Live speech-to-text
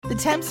The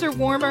temps are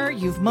warmer,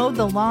 you've mowed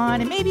the lawn,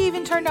 and maybe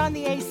even turned on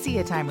the AC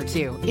a time or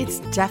two. It's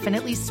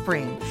definitely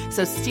spring.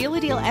 So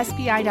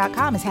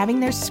StealADealSPI.com is having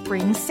their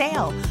spring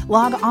sale.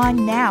 Log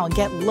on now and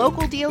get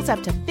local deals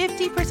up to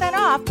 50%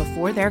 off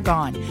before they're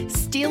gone.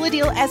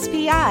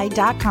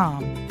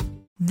 StealADealSPI.com.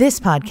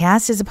 This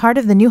podcast is a part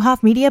of the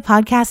Newhoff Media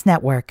Podcast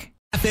Network.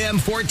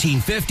 FM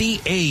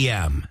 1450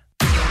 AM.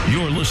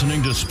 You're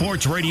listening to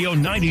Sports Radio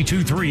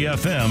 92.3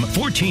 FM,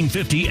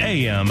 1450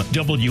 AM,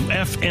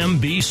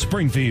 WFMB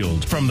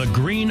Springfield. From the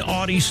Green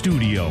Audi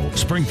Studio,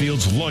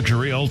 Springfield's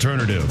luxury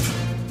alternative.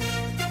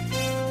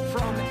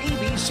 From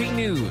ABC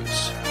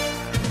News,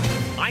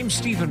 I'm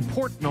Stephen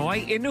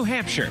Portnoy in New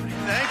Hampshire.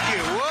 Thank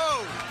you.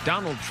 Whoa!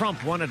 Donald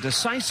Trump won a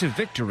decisive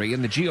victory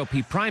in the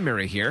GOP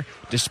primary here,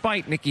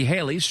 despite Nikki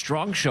Haley's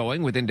strong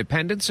showing with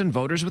independents and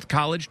voters with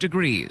college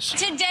degrees.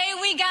 Today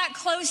we got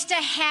close to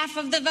half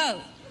of the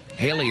vote.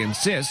 Haley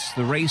insists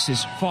the race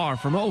is far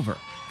from over.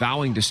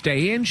 Vowing to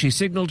stay in, she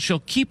signaled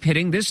she'll keep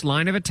hitting this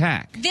line of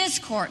attack. This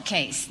court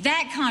case,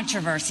 that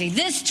controversy,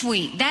 this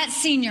tweet, that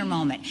senior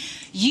moment.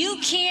 You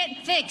can't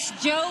fix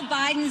Joe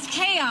Biden's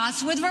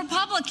chaos with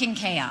Republican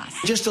chaos.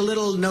 Just a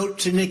little note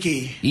to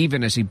Nikki.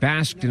 Even as he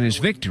basked in his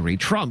victory,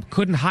 Trump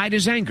couldn't hide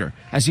his anger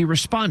as he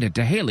responded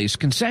to Haley's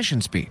concession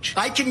speech.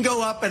 I can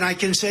go up and I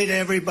can say to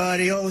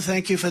everybody, oh,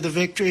 thank you for the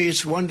victory.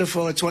 It's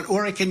wonderful.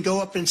 Or I can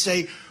go up and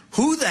say,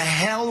 who the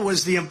hell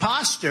was the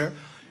imposter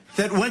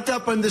that went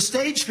up on the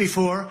stage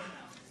before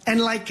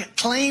and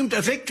claimed a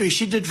victory?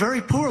 She did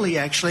very poorly,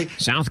 actually.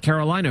 South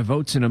Carolina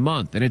votes in a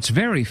month, and it's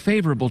very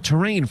favorable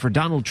terrain for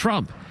Donald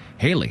Trump.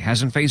 Haley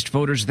hasn't faced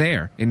voters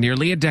there in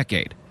nearly a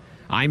decade.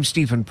 I'm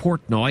Stephen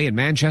Portnoy in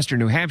Manchester,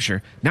 New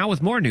Hampshire. Now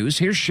with more news,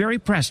 here's Sherry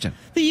Preston.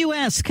 The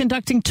U.S.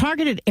 conducting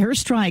targeted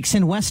airstrikes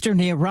in western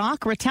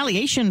Iraq,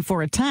 retaliation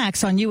for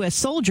attacks on U.S.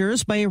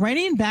 soldiers by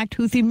Iranian-backed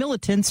Houthi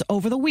militants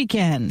over the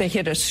weekend. They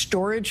hit a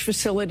storage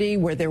facility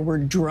where there were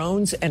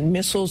drones and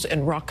missiles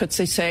and rockets,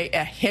 they say,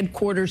 a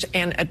headquarters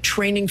and a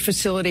training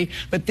facility.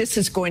 But this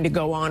is going to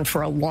go on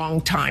for a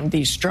long time,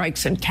 these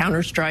strikes and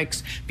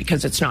counterstrikes,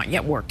 because it's not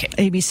yet working.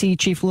 ABC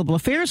Chief Global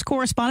Affairs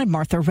correspondent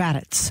Martha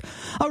Raddatz.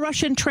 A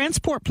Russian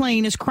transport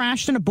plane has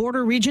crashed in a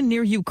border region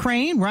near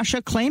Ukraine.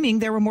 Russia claiming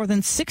there were more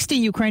than 60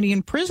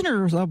 Ukrainian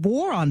prisoners of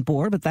war on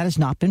board, but that has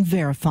not been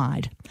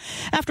verified.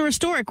 After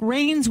historic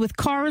rains with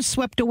cars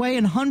swept away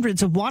and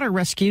hundreds of water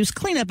rescues,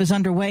 cleanup is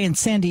underway in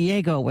San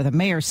Diego, where the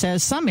mayor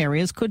says some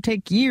areas could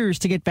take years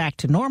to get back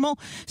to normal.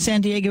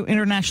 San Diego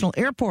International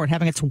Airport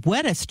having its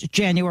wettest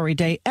January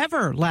day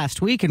ever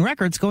last week, and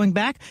records going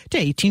back to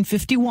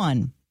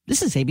 1851.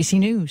 This is ABC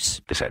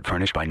News. This ad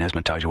furnished by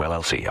Nesmith Taiju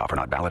LLC. Offer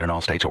not valid in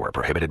all states or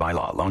prohibited by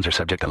law. Loans are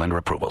subject to lender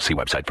approval. See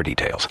website for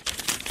details.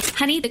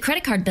 Honey, the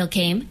credit card bill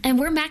came, and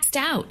we're maxed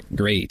out.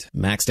 Great.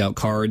 Maxed out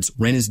cards,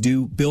 rent is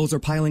due, bills are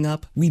piling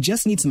up. We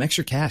just need some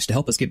extra cash to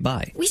help us get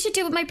by. We should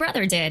do what my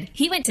brother did.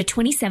 He went to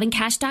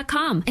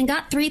 27cash.com and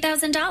got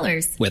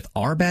 $3,000. With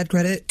our bad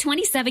credit?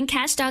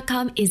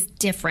 27cash.com is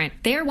different.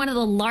 They're one of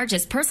the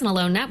largest personal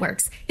loan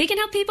networks. They can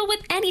help people with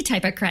any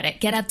type of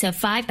credit get up to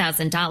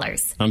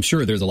 $5,000. I'm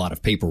sure there's a lot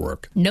of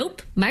paperwork.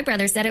 Nope. My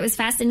brother said it was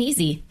fast and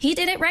easy. He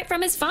did it right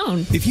from his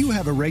phone. If you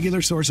have a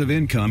regular source of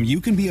income, you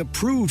can be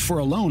approved for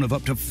a loan of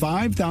up to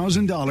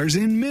 $5,000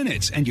 in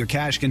minutes, and your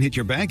cash can hit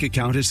your bank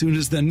account as soon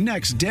as the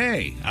next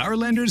day. Our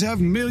lenders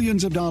have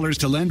millions of dollars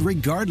to lend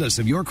regardless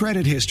of your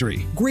credit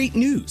history. Great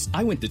news.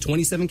 I went to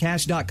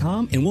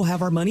 27cash.com and we'll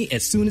have our money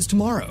as soon as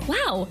tomorrow.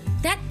 Wow,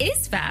 that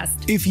is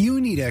fast. If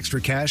you need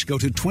extra cash, go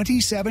to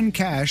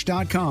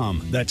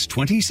 27cash.com. That's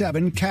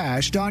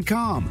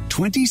 27cash.com.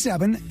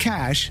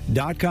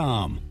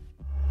 27cash.com.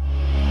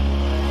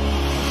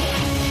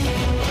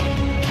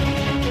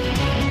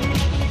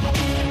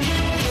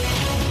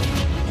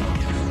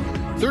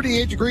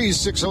 38 degrees,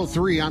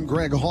 6:03. I'm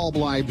Greg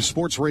Hallbleib,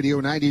 Sports Radio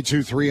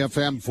 92.3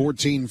 FM,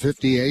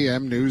 1450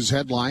 AM. News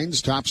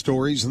headlines, top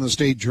stories in the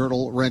State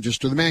Journal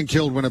Register. The man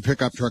killed when a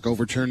pickup truck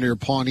overturned near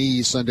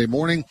Pawnee Sunday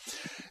morning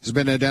has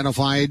been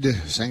identified.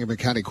 Sangamon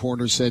County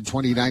coroner said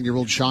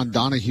 29-year-old Sean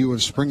Donahue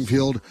of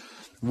Springfield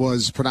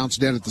was pronounced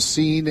dead at the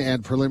scene,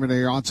 and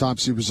preliminary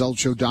autopsy results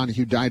show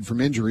Donahue died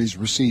from injuries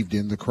received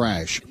in the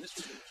crash.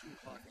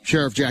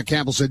 Sheriff Jack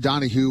Campbell said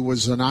Donahue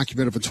was an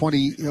occupant of a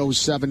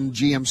 2007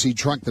 GMC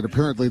truck that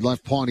apparently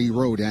left Pawnee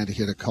Road and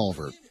hit a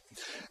culvert.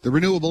 The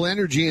renewable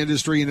energy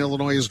industry in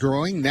Illinois is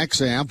growing.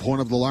 Nexamp,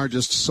 one of the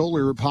largest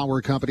solar power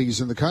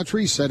companies in the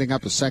country, setting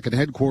up a second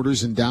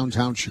headquarters in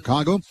downtown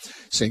Chicago,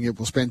 saying it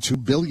will spend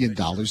 $2 billion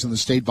in the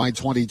state by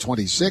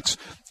 2026.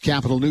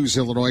 Capital News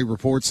Illinois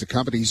reports the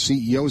company's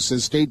CEO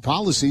says state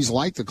policies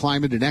like the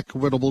Climate and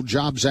Equitable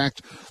Jobs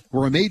Act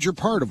were a major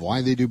part of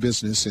why they do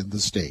business in the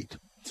state.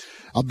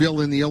 A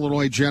bill in the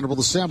Illinois General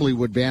Assembly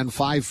would ban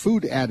 5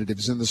 food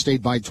additives in the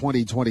state by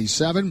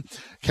 2027.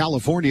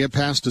 California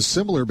passed a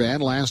similar ban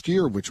last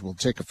year, which will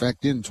take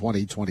effect in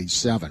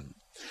 2027.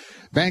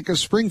 Bank of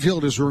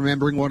Springfield is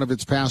remembering one of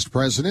its past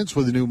presidents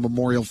with a new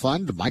memorial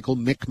fund. Michael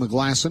Mick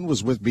McGlasson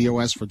was with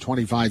BOS for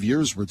 25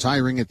 years,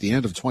 retiring at the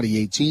end of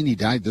 2018. He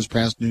died this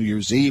past New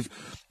Year's Eve,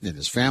 and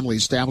his family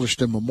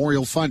established a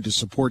memorial fund to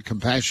support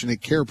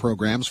compassionate care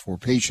programs for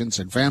patients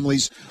and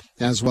families,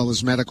 as well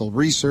as medical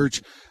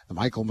research. The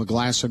Michael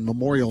McGlasson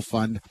Memorial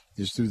Fund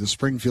is through the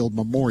Springfield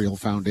Memorial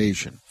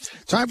Foundation.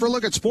 Time for a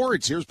look at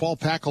sports. Here's Paul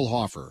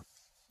Packelhofer.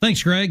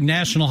 Thanks, Greg.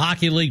 National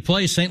Hockey League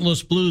play. St.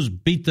 Louis Blues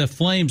beat the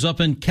Flames up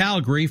in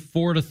Calgary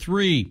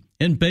 4-3.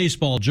 In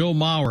baseball, Joe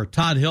Mauer,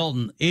 Todd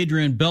Hilton,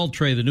 Adrian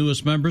Beltre, the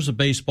newest members of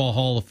Baseball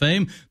Hall of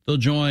Fame. They'll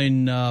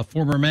join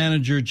former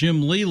manager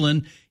Jim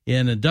Leland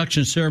in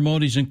induction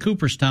ceremonies in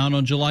Cooperstown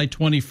on July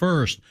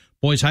 21st.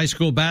 Boys high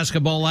school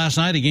basketball last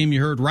night, a game you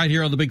heard right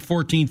here on the Big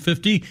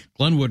 1450.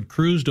 Glenwood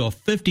cruised to a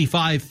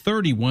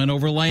 55-30 win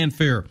over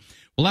Lanphier.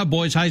 We'll have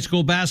boys high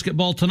school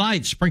basketball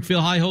tonight.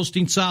 Springfield High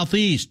hosting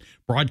Southeast.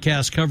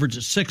 Broadcast coverage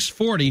at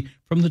 6:40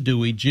 from the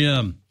Dewey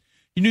Gym.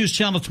 Your News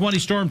Channel 20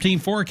 Storm Team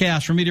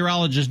forecast from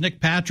meteorologist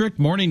Nick Patrick.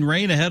 Morning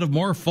rain ahead of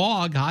more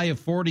fog, high of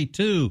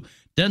 42.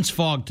 Dense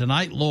fog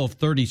tonight, low of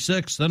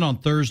 36. Then on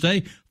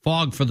Thursday,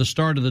 fog for the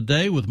start of the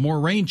day with more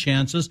rain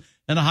chances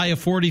and a high of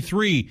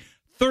 43.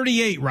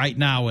 38 right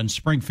now in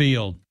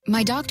Springfield.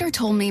 My doctor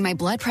told me my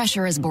blood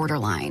pressure is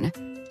borderline.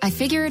 I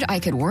figured I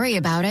could worry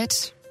about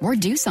it or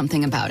do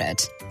something about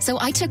it. So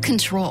I took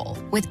control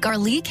with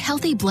Garlic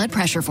Healthy Blood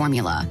Pressure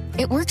Formula.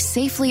 It works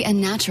safely and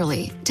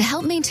naturally to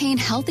help maintain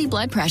healthy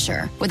blood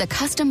pressure with a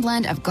custom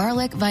blend of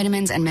garlic,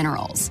 vitamins, and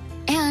minerals.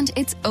 And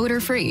it's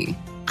odor-free.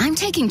 I'm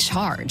taking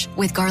charge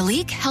with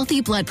Garlic Healthy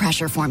Blood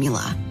Pressure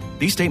Formula.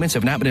 These statements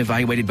have not been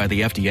evaluated by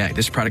the FDA.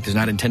 This product is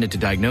not intended to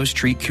diagnose,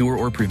 treat, cure,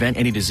 or prevent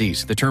any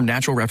disease. The term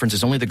natural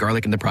references only the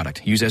garlic in the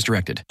product. Use as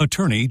directed.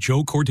 Attorney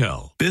Joe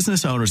Cordell.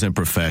 Business owners and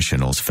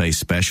professionals face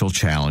special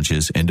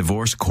challenges in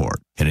divorce court.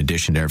 In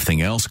addition to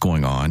everything else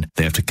going on,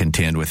 they have to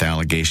contend with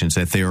allegations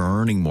that they are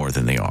earning more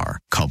than they are,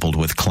 coupled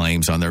with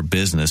claims on their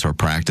business or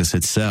practice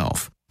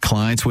itself.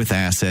 Clients with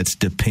assets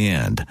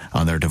depend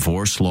on their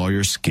divorce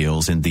lawyer's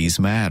skills in these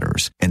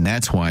matters, and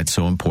that's why it's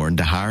so important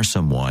to hire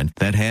someone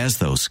that has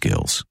those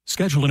skills.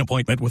 Schedule an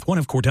appointment with one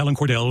of Cordell &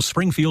 Cordell's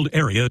Springfield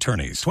area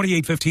attorneys.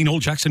 2815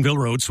 Old Jacksonville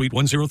Road, Suite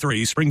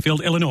 103,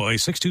 Springfield, Illinois,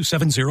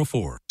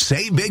 62704.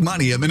 Save big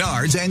money at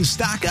Menards and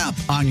stock up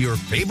on your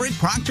favorite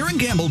Procter &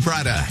 Gamble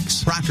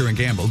products. Procter &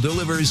 Gamble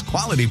delivers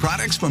quality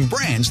products from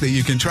brands that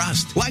you can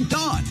trust, like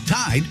Dawn,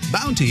 Tide,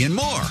 Bounty, and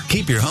more.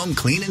 Keep your home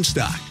clean and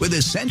stocked with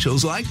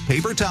essentials like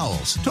paper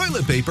towels,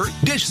 toilet paper,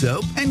 dish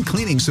soap, and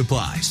cleaning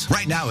supplies.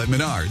 Right now at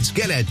Menards,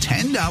 get a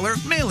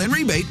 $10 mail-in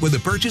rebate with a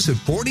purchase of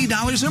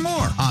 $40 or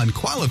more on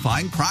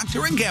qualifying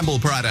Procter & Gamble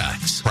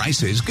products.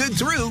 Prices good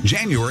through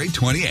January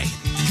 28th.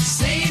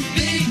 Save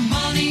big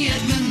money at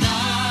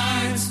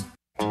Menards.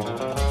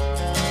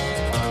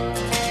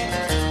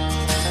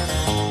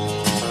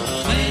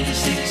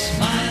 26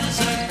 miles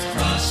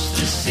across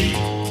the sea,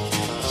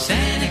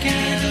 Santa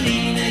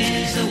Catalina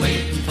is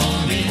awaiting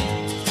for me.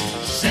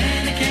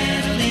 Santa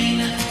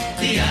Catalina,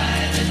 the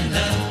island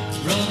of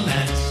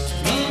romance,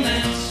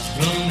 romance,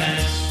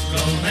 romance,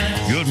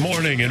 romance. Good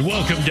morning and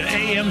welcome to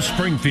AM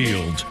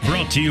Springfield.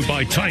 Brought to you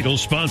by title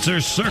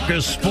sponsor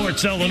Circus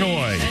Sports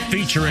Illinois,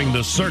 featuring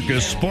the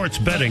Circus Sports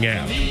Betting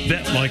app.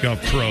 Bet like a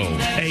pro.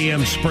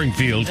 AM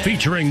Springfield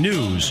featuring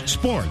news,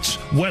 sports,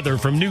 weather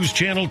from News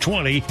Channel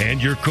 20,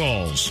 and your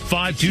calls.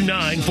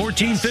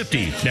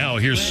 529-1450. Now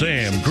here's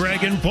Sam,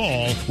 Greg, and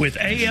Paul with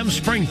AM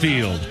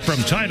Springfield from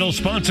title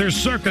sponsor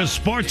Circus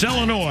Sports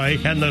Illinois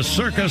and the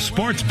Circus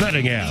Sports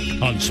Betting app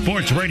on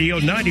Sports Radio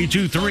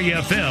 92.3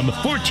 FM,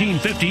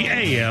 1450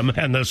 AM,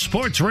 and the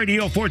Sports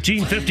Radio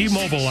 1450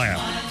 mobile app.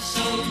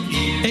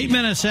 8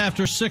 minutes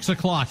after 6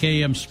 o'clock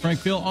a.m.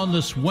 Springfield on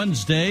this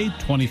Wednesday,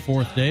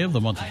 24th day of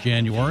the month of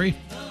January.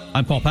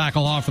 I'm Paul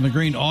Packelhoff from the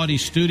Green Audi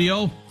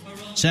Studio.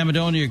 Sam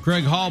Madonia,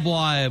 Greg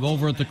Hallbleib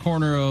over at the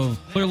corner of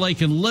Clear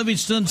Lake and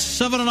Livingston,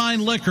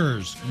 709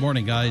 Liquors. Good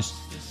morning, guys.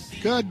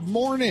 Good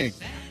morning.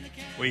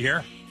 We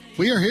here?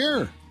 We are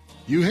here.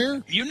 You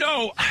here? You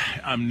know,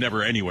 I'm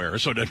never anywhere,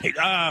 so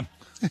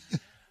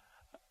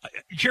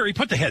Jerry,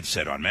 put the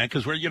headset on, man,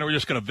 because we're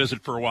just going to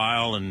visit for a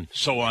while and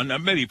so on,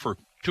 maybe for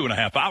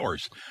 2.5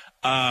 hours.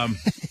 How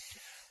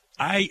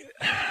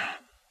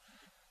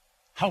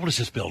old is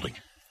this building?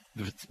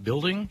 The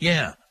building?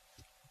 Yeah.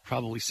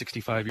 Probably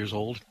 65 years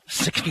old.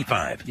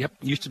 65? Yep.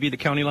 Used to be the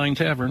County Line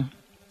Tavern.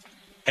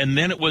 And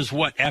then it was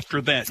what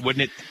after that?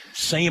 Wasn't it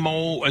same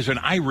old as an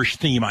Irish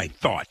theme, I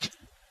thought?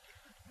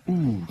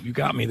 Ooh, you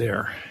got me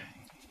there.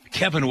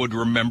 Kevin would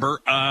remember.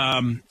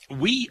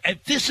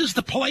 This is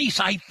the place,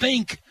 I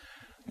think,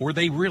 where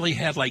they really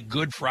had like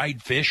good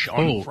fried fish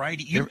on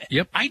Friday.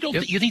 Yep.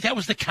 You think that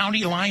was the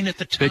County Line at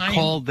the time? They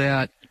called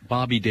that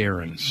Bobby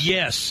Darin's.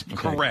 Yes, okay.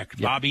 Correct.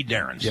 Yep. Bobby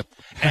Darin's. Yep.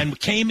 And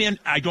came in,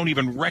 I don't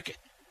even reckon.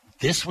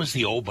 This was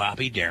the old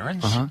Bobby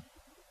Darin's? Uh-huh.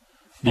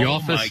 The oh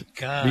office. My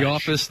gosh. The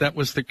office, that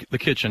was the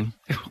kitchen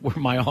where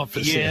my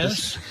office is.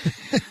 Yes.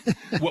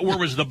 Where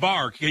was the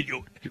bar?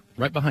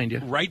 Right behind you.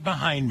 Right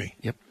behind me.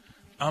 Yep.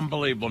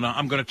 Unbelievable. Now,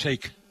 I'm going to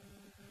take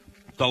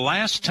the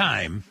last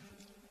time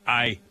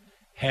I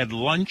had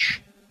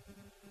lunch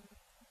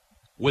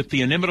with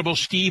the inimitable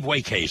Steve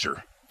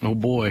Waycaser. Oh,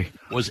 boy.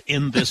 Was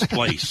in this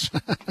place.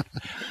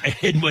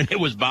 And when it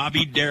was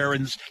Bobby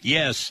Darin's,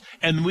 yes.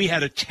 And we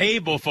had a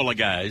table full of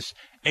guys,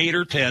 8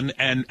 or 10,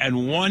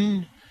 and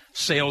one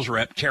sales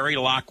rep, Terry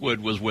Lockwood,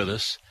 was with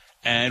us.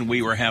 And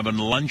we were having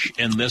lunch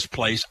in this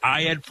place.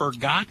 I had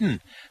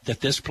forgotten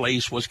that this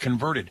place was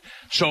converted.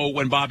 So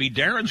when Bobby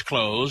Darin's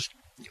closed,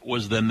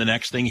 was then the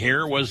next thing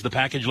here was the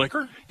packaged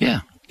liquor?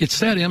 Yeah. It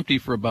sat empty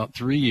for about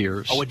 3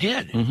 years. Oh, it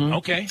did? Mm-hmm.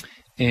 Okay.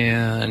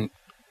 And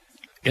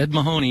Ed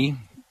Mahoney,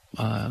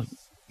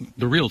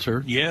 the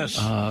realtor. Yes,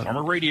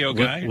 former radio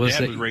guy. Dad was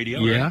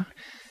radio. Yeah. Right?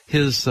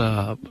 His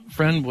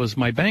friend was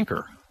my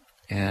banker.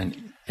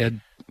 And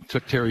Ed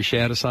took Terry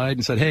Shadd aside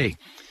and said, hey,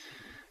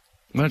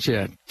 why don't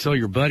you tell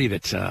your buddy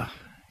that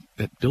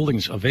that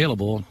building's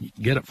available, you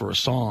can get it for a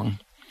song.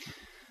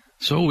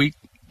 So we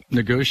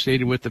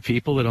negotiated with the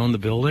people that own the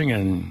building,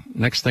 and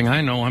next thing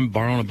I know, I'm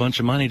borrowing a bunch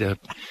of money to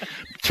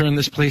turn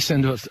this place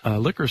into a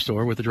liquor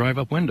store with a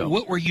drive-up window.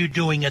 What were you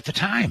doing at the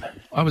time?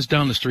 I was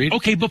down the street.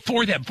 Okay,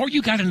 before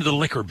you got into the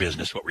liquor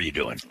business, what were you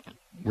doing?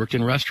 Worked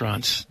in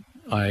restaurants.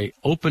 I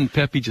opened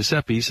Pepe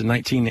Giuseppe's in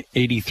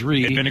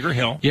 1983. At Vinegar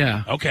Hill?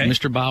 Yeah. Okay.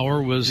 Mr.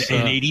 Bauer was...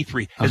 in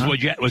 83.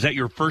 Was that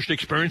your first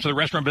experience of the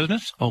restaurant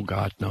business? Oh,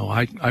 God, no.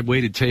 I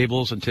waited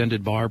tables and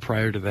tended bar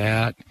prior to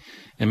that.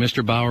 And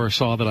Mr. Bauer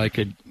saw that I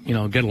could,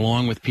 get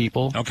along with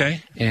people.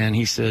 Okay. And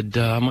he said,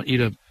 I want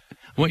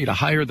you to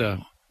hire the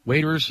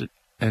waiters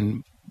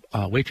and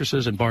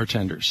waitresses and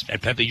bartenders.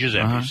 At Pepe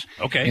Giuseppe's.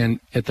 Okay.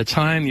 And at the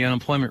time, the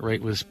unemployment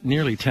rate was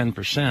nearly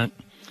 10%.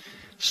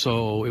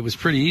 So it was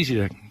pretty easy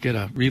to get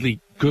a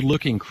really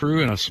good-looking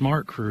crew and a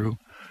smart crew.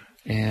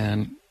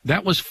 And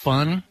that was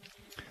fun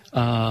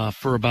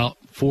for about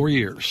 4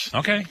 years.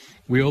 Okay.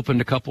 We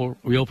opened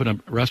a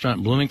restaurant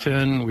in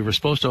Bloomington. We were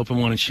supposed to open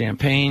one in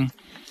Champaign,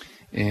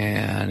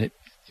 and it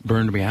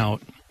burned me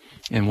out.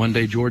 And one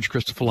day, George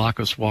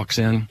Christophilakis walks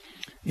in.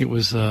 It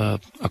was a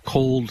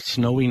cold,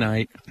 snowy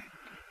night.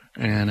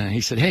 And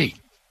he said, hey,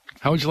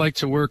 how would you like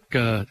to work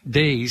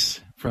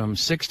days from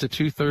 6 to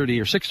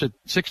 2:30 or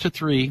 6 to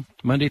 3,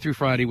 Monday through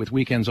Friday with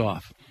weekends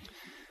off?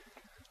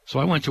 So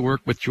I went to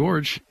work with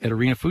George at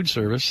Arena Food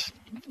Service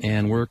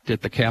and worked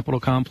at the Capitol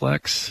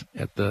Complex,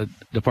 at the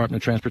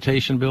Department of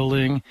Transportation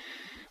building.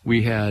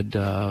 We had...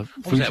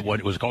 what was that? What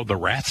it was called? The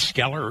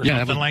Rathskeller or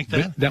something like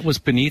that? That was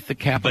beneath the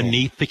Capitol.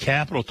 Beneath the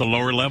Capitol, at the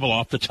lower level,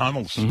 off the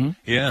tunnels. Mm-hmm.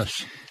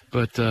 Yes.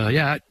 But,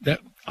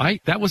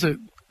 that was a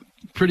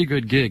pretty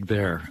good gig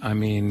there. I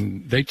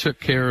mean, they took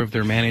care of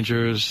their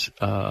managers.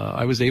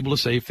 I was able to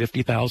save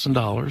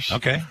 $50,000.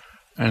 Okay.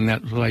 And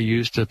that's what I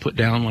used to put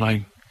down when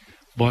I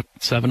bought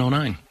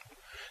 709.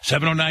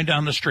 709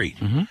 down the street.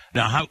 Mm-hmm.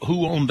 Now,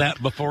 who owned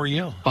that before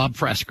you? Bob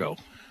Fresco.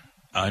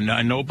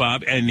 I know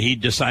Bob, and he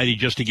decided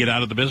just to get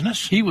out of the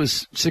business? He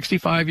was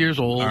 65 years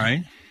old. All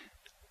right.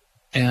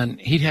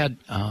 And he'd had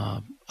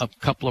a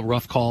couple of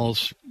rough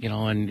calls,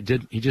 and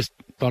he just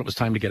thought it was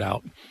time to get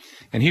out.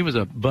 And he was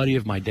a buddy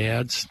of my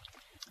dad's.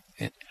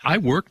 And I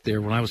worked there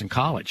when I was in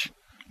college.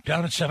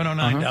 Down at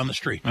 709, down the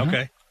street. Uh-huh.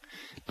 Okay.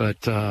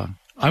 But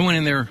I went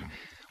in there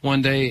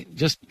one day,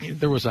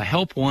 there was a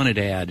help wanted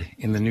ad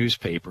in the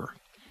newspaper.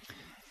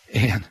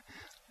 And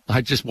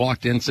I just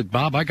walked in and said,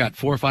 Bob, I got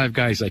 4 or 5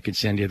 guys I could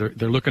send you.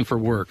 They're looking for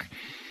work.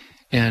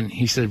 And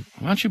he said,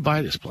 why don't you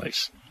buy this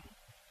place?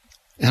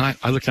 And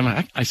I looked at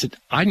him, I said,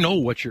 I know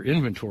what your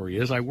inventory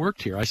is. I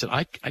worked here. I said,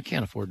 I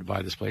can't afford to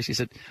buy this place. He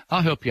said,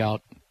 I'll help you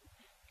out.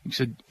 He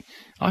said,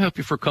 I'll help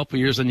you for a couple of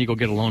years, then you go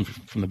get a loan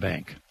from the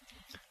bank.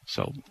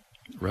 So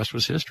the rest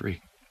was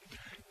history.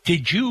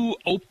 Did you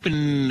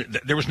open,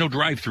 there was no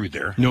drive-through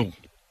there? No.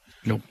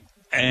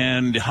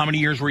 And how many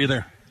years were you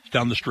there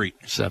down the street?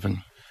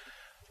 7.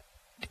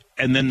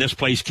 And then this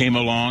place came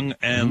along,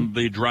 and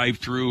the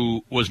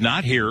drive-through was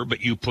not here,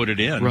 but you put it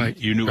in. Right.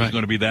 You knew it was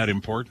going to be that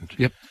important.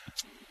 Yep.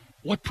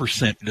 What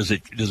percent does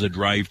a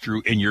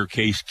drive-through, in your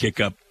case, kick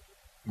up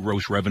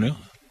gross revenue?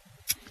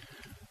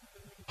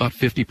 About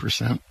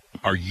 50%.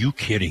 Are you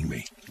kidding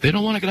me? They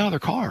don't want to get out of their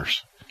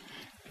cars.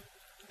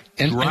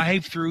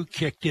 Drive-through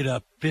kicked it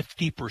up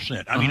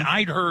 50%. I mean,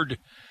 I'd heard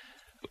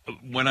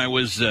when I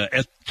was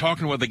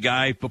talking with a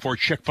guy before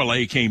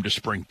Chick-fil-A came to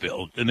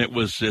Springfield, and it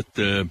was at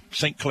the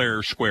St.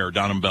 Clair Square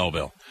down in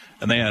Belleville.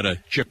 And they had a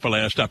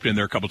Chick-fil-A. I stopped in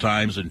there a couple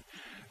times and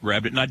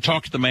grabbed it. And I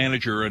talked to the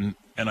manager, and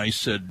I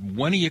said,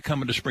 when are you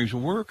coming to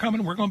Springfield? We're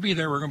coming. We're going to be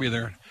there. We're going to be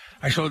there.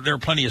 I said, there are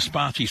plenty of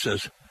spots. He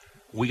says,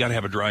 we got to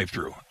have a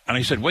drive-through. And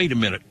I said, wait a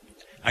minute.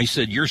 I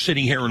said, you're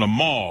sitting here in a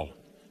mall.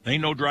 There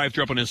ain't no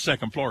drive-through up on his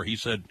second floor. He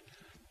said,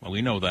 well,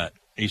 we know that.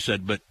 He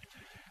said, but,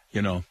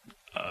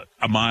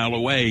 a mile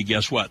away,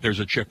 guess what?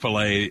 There's a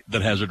Chick-fil-A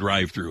that has a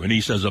drive-through. And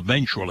he says,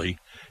 eventually,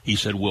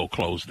 we'll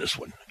close this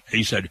one.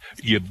 He said,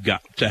 you've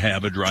got to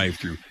have a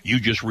drive-through. You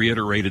just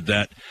reiterated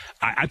that.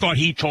 I thought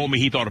he told me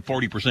he thought a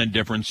 40%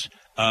 difference.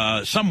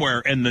 Somewhere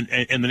in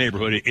the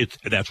neighborhood,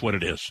 that's what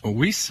it is.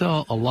 We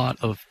sell a lot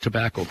of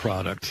tobacco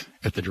product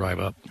at the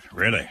drive-up.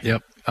 Really?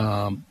 Yep.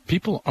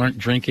 People aren't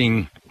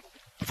drinking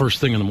first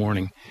thing in the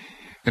morning.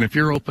 And if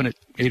you're open at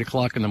 8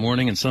 o'clock in the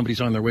morning and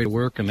somebody's on their way to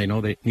work and they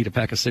know they need a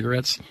pack of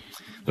cigarettes,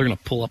 they're going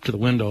to pull up to the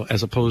window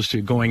as opposed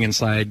to going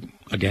inside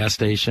a gas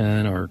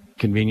station or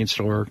convenience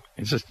store.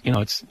 It's just,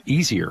 it's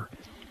easier.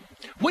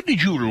 What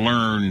did you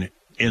learn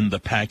in the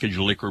packaged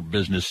liquor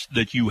business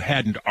that you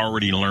hadn't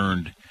already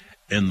learned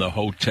in the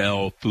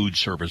hotel food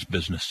service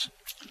business?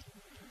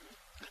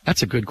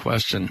 That's a good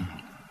question.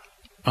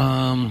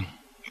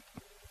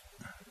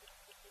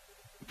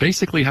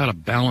 Basically how to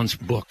balance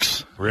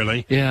books.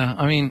 Really? Yeah.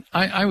 I mean,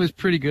 I was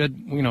pretty good,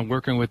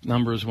 working with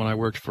numbers when I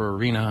worked for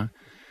Arena,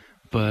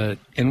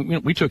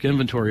 and we took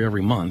inventory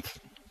every month.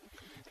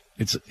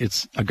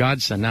 It's a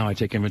godsend now. I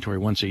take inventory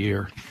once a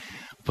year,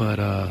 but,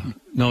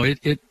 no,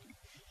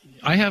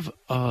 I have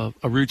a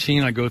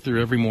routine I go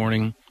through every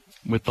morning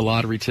with the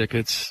lottery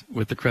tickets,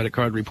 with the credit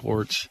card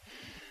reports,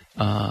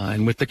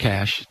 and with the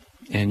cash.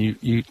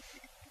 And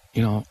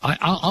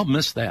I'll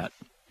miss that.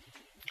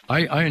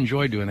 I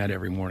enjoy doing that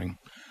every morning.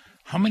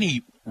 How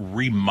many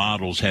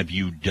remodels have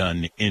you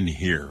done in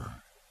here?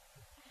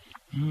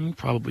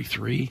 Probably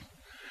 3.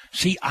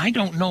 See, I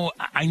don't know.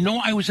 I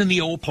know I was in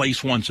the old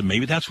place once, and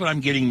maybe that's what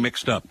I'm getting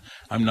mixed up.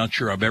 I'm not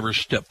sure I've ever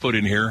stepped foot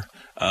in here.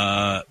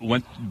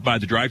 Went by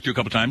the drive-thru a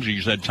couple times.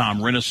 You said Tom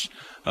Rennis,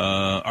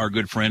 our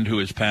good friend who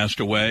has passed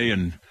away,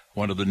 and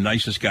one of the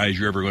nicest guys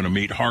you're ever going to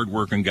meet,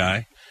 hard-working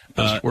guy.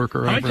 Best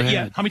worker I ever had.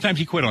 Yeah, how many times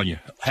he quit on you?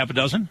 Half a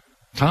dozen?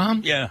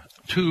 Tom? Yeah.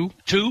 2.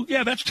 2?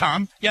 Yeah, that's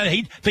Tom. Yeah,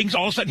 things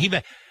all of a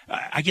sudden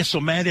I get so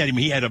mad at him.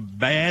 He had a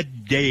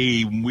bad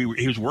day.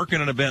 He was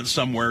working an event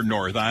somewhere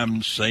north.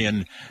 I'm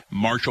saying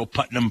Marshall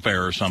Putnam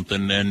Fair or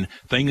something, and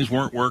things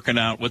weren't working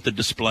out with the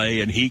display.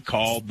 And he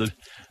called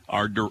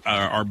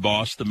our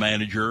boss, the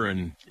manager,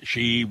 and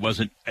she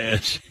wasn't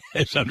as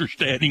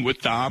understanding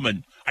with Tom.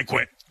 And I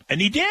quit. And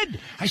he did.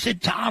 I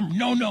said, Tom,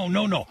 no.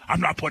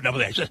 I'm not putting up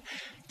with that. He said,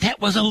 that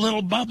was a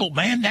little bubble,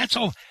 man. That's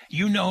all.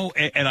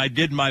 And I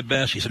did my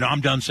best. He said, no, I'm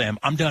done, Sam.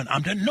 I'm done.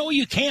 No,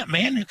 you can't,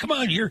 man. Come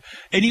on,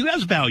 and he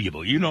was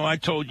valuable. I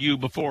told you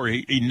before,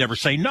 he'd never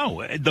say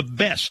no. The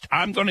best.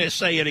 I'm going to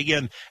say it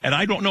again, and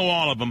I don't know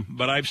all of them,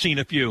 but I've seen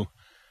a few.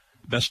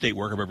 Best state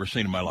worker I've ever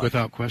seen in my life.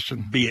 Without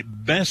question. Be it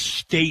best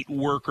state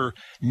worker,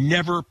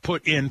 never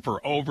put in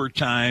for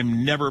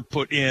overtime, never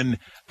put in,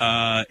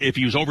 if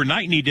he was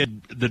overnight and he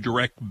did the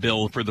direct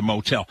bill for the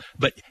motel.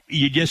 But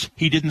he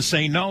didn't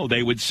say no.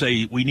 They would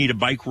say, we need a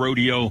bike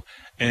rodeo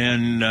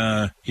in,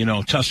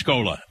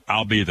 Tuscola.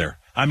 I'll be there.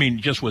 I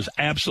mean, just was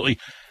absolutely.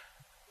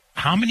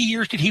 How many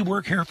years did he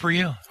work here for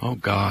you? Oh,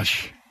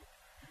 gosh.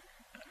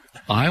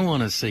 I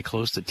want to say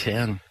close to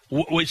 10.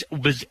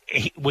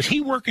 Was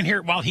he working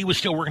here while he was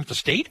still working at the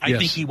state? I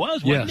think he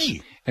was, wasn't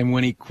he? And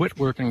when he quit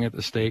working at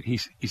the state, he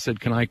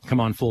said, can I come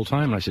on full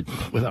time? And I said,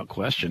 without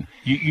question.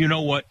 You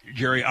know what,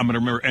 Jerry, I'm going to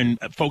remember, and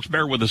folks,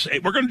 bear with us.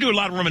 We're going to do a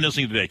lot of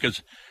reminiscing today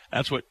because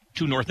that's what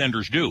two North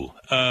Enders do.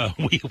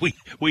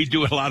 We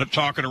do a lot of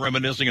talking and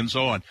reminiscing and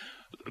so on.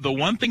 The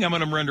one thing I'm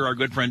going to render our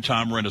good friend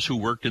Tom Rennis, who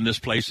worked in this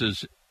place,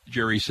 as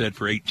Jerry said,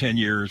 for 8-10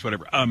 years,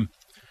 whatever.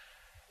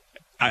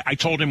 I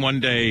told him one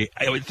day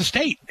at the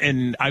state,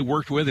 and I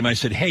worked with him. I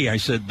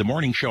said, the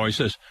morning show, I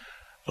says,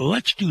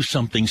 let's do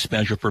something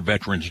special for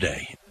Veterans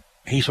Day.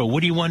 He said,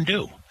 what do you want to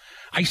do?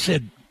 I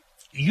said,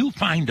 you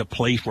find a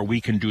place where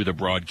we can do the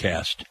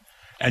broadcast.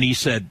 And he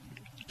said,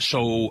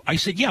 so I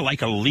said, yeah,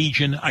 like a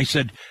Legion. I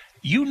said,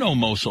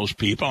 most of those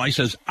people. I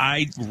says,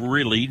 I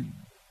really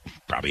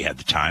probably had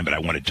the time, but I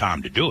wanted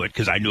Tom to do it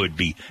because I knew it'd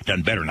be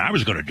done better than I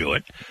was going to do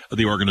it,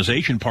 the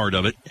organization part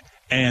of it.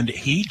 And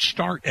he'd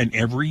start, and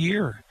every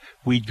year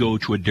we'd go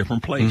to a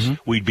different place.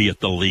 Mm-hmm. We'd be at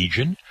the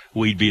Legion.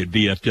 We'd be at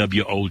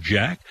VFW Old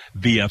Jack,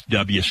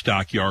 VFW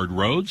Stockyard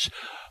Roads,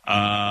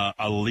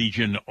 a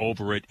Legion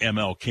over at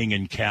ML King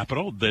and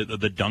Capitol,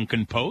 the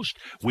Duncan Post.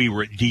 We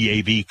were at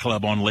DAV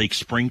Club on Lake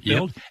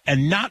Springfield. Yep.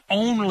 And not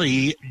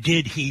only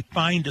did he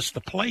find us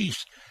the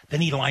place, then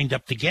he lined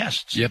up the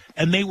guests. Yep.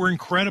 And they were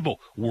incredible.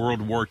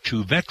 World War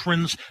II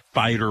veterans,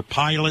 fighter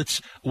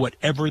pilots,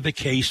 whatever the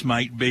case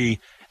might be.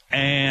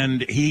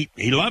 And he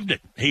loved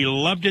it. He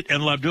loved it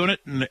and loved doing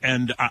it.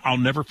 And I'll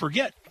never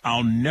forget.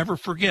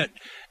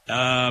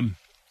 Jerry,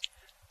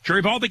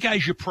 of all the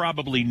guys you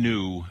probably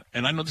knew,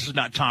 and I know this is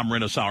not Tom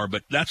Rennis hour,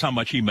 but that's how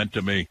much he meant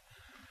to me.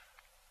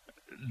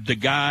 The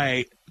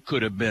guy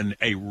could have been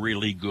a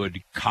really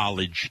good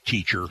college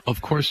teacher.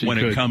 Of course he when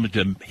could. It comes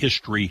to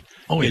history,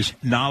 his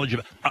knowledge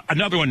of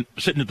another one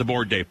sitting at the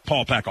board, Dave,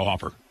 Paul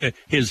Packelhofer.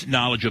 His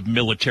knowledge of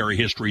military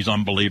history is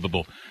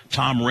unbelievable.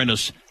 Tom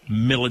Rennis,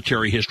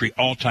 military history,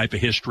 all type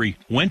of history.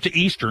 Went to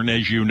Eastern,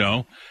 as you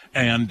know,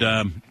 and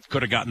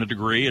could have gotten a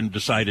degree and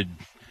decided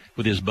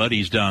with his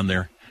buddies down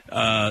there.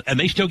 And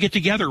they still get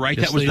together, right?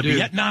 Yes, that was the do.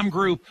 Vietnam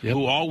group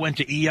who all went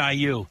to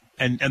EIU.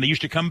 And they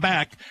used to come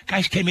back.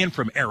 Guys came in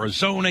from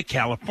Arizona,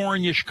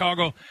 California,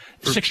 Chicago.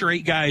 6 or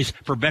 8 guys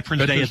for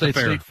Veterans Day at the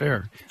fair. State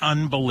Fair.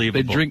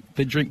 Unbelievable.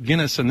 They drink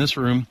Guinness in this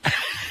room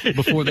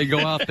before they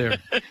go out there.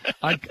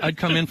 I'd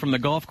come in from the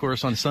golf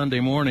course on Sunday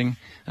morning,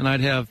 and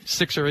I'd have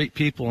 6 or 8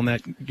 people in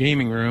that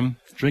gaming room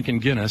drinking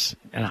Guinness,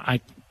 and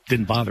it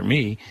didn't bother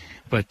me.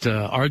 But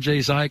R.J.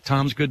 Zeich,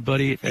 Tom's good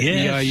buddy at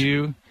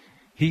EIU,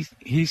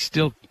 He's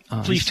still.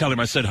 Please tell him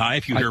I said hi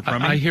if you hear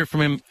from him. I hear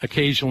from him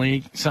occasionally.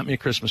 He sent me a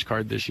Christmas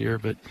card this year,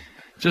 but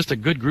just a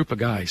good group of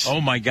guys. Oh,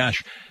 my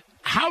gosh.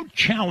 How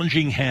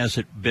challenging has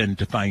it been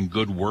to find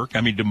good work?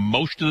 I mean, do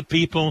most of the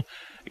people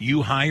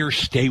you hire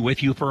stay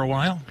with you for a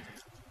while?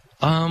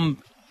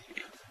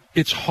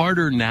 It's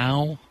harder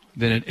now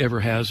than it ever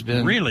has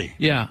been. Really?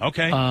 Yeah.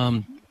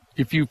 Okay.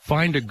 If you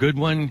find a good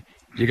one,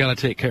 you got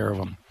to take care of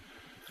them.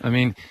 I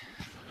mean,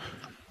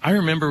 I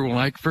remember when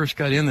I first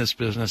got in this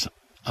business,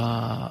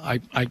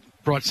 I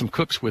brought some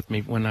cooks with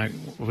me when I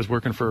was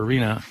working for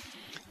Arena,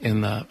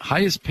 and the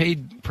highest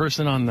paid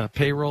person on the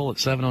payroll at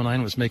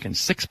 709 was making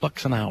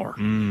 $6 an hour.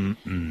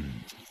 Mm-hmm.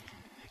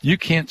 You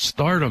can't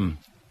start them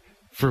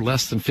for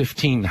less than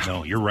 15 now.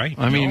 No, you're right.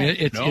 I mean,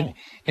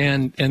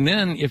 and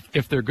then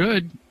if they're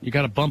good, you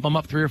got to bump them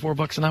up $3 or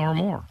 $4 an hour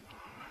more.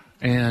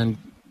 And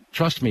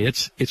trust me,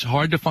 it's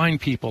hard to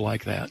find people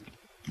like that.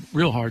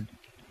 Real hard.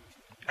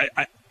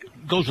 I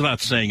goes without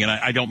saying, and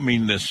I don't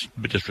mean this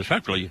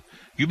disrespectfully,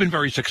 you've been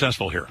very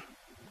successful here.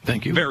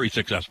 Thank you. Very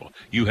successful.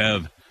 You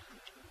have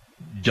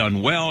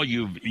done well.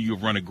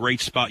 You've run a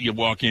great spot. You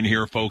walk in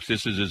here, folks,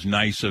 this is as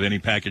nice of any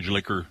packaged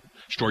liquor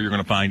store you're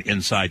going to find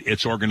inside.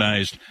 It's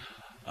organized.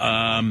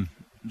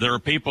 There are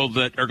people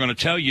that are going to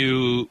tell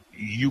you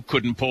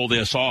couldn't pull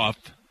this off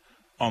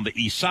on the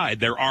east side.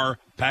 There are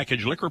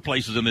packaged liquor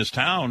places in this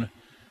town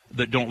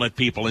that don't let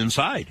people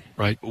inside.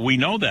 Right. We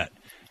know that.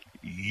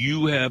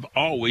 You have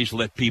always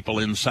let people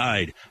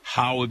inside.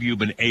 How have you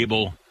been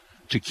able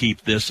to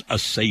keep this a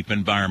safe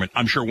environment?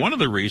 I'm sure one of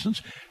the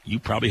reasons, you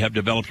probably have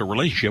developed a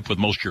relationship with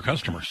most of your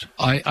customers.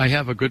 I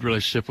have a good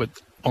relationship with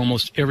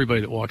almost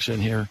everybody that walks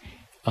in here.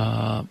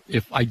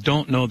 If I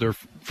don't know their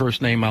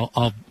first name,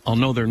 I'll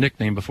know their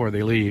nickname before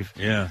they leave.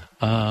 Yeah.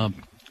 And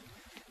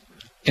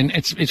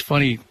it's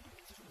funny.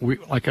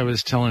 Like I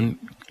was telling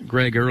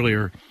Greg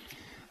earlier,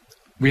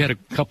 we had a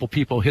couple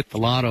people hit the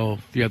lotto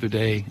the other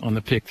day on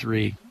the pick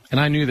 3, and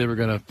I knew they were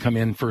going to come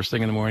in first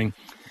thing in the morning.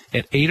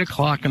 At 8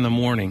 o'clock in the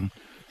morning,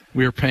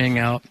 we were paying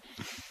out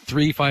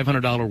 3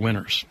 $500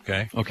 winners.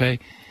 Okay.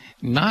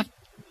 Not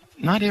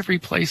every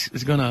place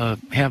is going to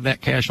have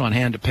that cash on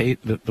hand to pay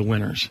the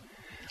winners.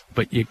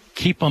 But you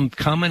keep them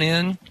coming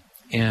in,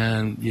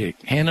 and you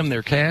hand them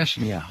their cash,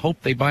 and you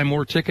hope they buy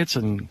more tickets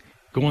and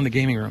go in the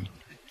gaming room.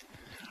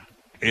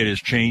 It has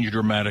changed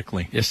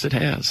dramatically. Yes, it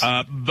has.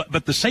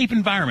 But the safe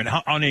environment,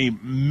 on a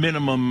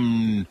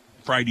minimum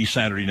Friday,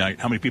 Saturday night,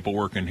 how many people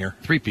work in here?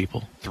 3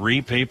 people.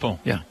 3 people?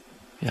 Yeah.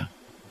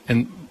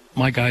 And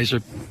my guys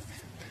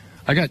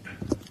I got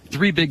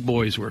 3 big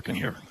boys working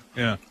here.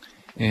 Yeah.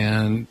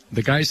 And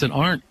the guys that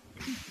aren't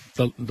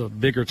the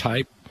bigger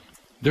type,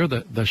 they're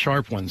the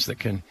sharp ones that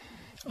can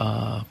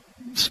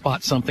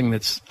spot something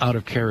that's out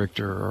of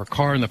character, or a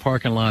car in the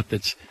parking lot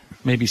that's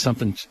maybe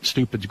something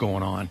stupid's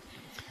going on.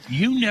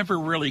 You never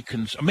really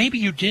maybe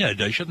you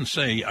did. I shouldn't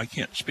say. I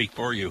can't speak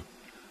for you.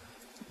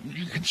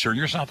 You concern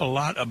yourself a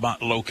lot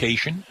about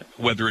location,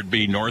 whether it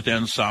be north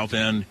end, south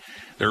end.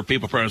 There are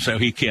people probably say,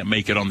 he can't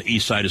make it on the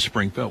east side of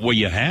Springfield. Well,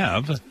 you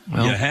have.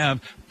 You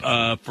have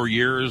for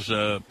years,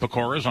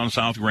 Pecora's on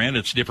South Grand.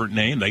 It's a different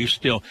name.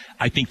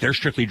 I think they're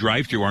strictly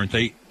drive-through, aren't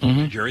they,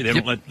 Jerry? They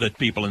don't let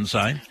people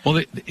inside?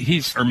 Well,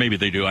 or maybe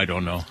they do. I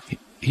don't know.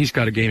 He's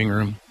got a gaming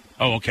room.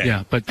 Oh, okay.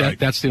 Yeah, but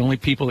that's the only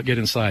people that get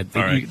inside.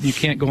 You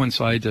can't go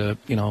inside to,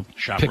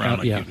 shop pick around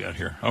out. like you got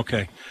here.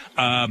 Okay.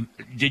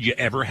 Did you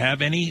ever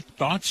have any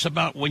thoughts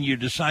about when you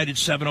decided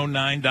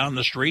 709 down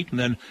the street and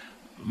then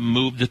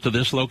moved it to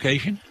this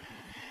location?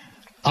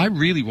 I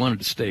really wanted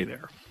to stay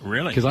there.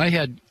 Really? Because I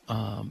had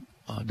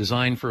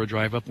designed for a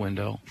drive-up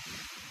window,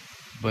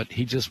 but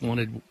he just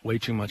wanted way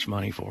too much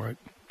money for it.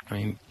 I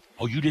mean...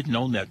 Oh, you didn't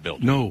own that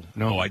building? No.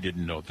 Oh, I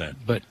didn't know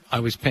that. But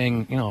I was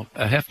paying,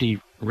 a hefty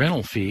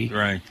rental fee.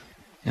 Right.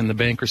 And the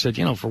banker said,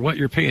 for what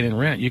you're paying in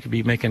rent, you could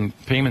be making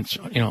payments,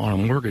 on a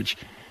mortgage.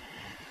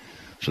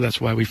 So that's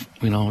why we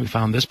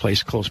found this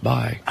place close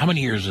by. How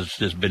many years has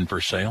this been for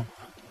sale?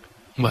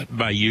 What?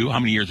 By you? How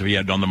many years have you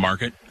had on the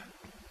market?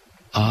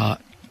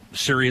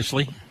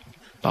 Seriously?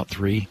 About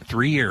 3.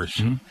 3 years.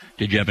 Mm-hmm.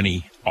 Did you have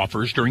any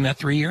offers during that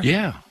 3 years?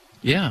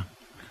 Yeah.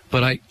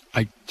 But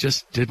I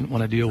just didn't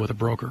want to deal with a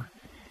broker.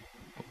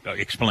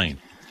 Explain.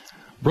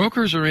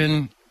 Brokers are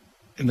in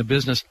the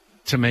business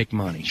to make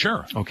money.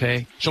 Sure.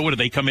 Okay. So what, do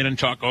they come in and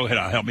talk? Go ahead,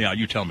 help me out.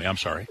 You tell me. I'm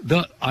sorry.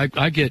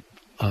 I get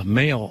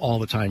mail all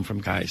the time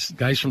from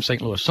guys from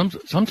St. Louis.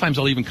 Sometimes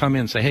I'll even come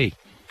in and say, hey,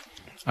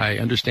 I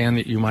understand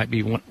that you might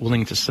be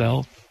willing to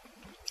sell.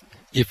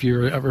 If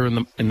you're ever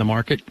in the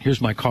market,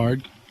 here's my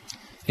card.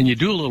 And you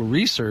do a little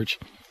research,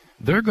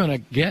 they're going to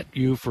get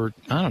you for,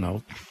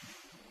 10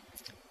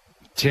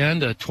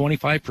 to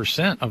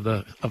 25%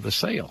 of the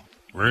sale.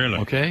 Really?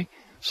 Okay.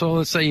 So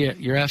let's say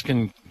you're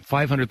asking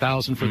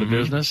 $500,000 for the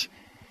business.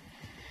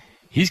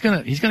 He's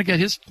gonna get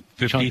his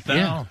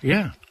 $50,000.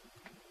 Yeah.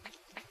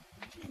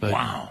 But,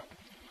 wow.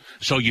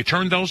 So you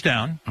turned those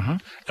down.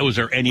 Was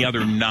there any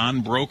other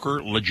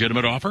non-broker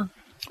legitimate offer?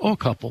 Oh, a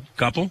couple.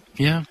 Couple?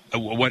 Yeah.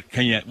 What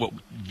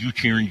you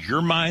changed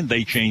your mind?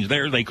 They changed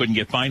theirs. They couldn't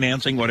get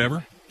financing.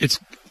 Whatever. It's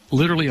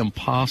literally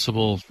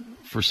impossible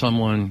for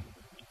someone,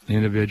 an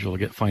individual, to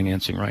get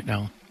financing right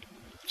now.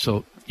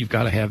 So you've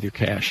got to have your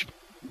cash.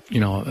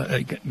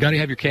 Got to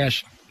have your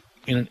cash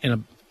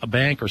in a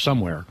bank or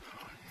somewhere.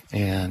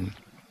 And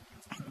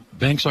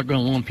banks aren't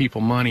going to loan people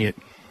money at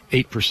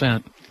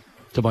 8%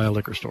 to buy a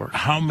liquor store.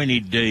 How many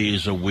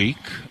days a week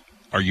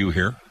are you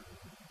here?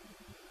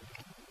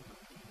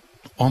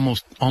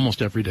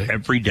 Almost every day.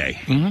 Every day.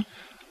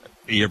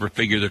 Mm-hmm. You ever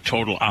figure the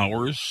total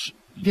hours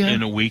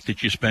in a week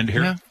that you spend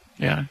here?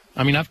 Yeah.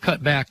 I mean, I've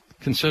cut back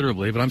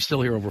considerably, but I'm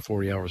still here over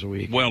 40 hours a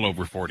week. Well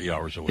over 40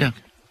 hours a week. Yeah.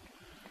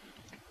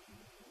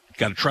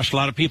 Got to trust a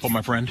lot of people,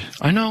 my friend.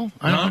 I know.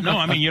 No,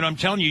 I mean, I'm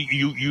telling you,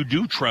 you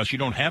do trust. You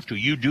don't have to.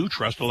 You do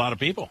trust a lot of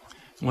people.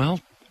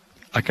 Well,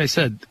 like I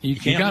said, you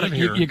got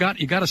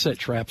to set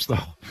traps, though.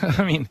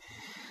 I mean,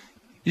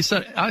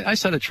 I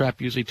set a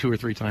trap usually 2 or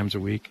 3 times a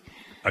week.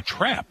 A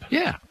trap?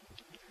 Yeah.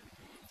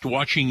 To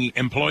watching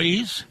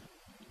employees?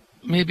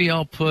 Maybe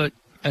I'll put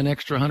an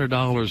extra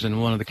 $100 in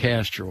one of the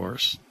cash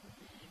drawers.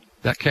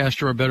 That cash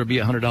drawer better be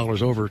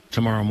 $100 over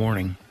tomorrow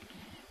morning.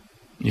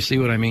 You see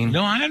what I mean?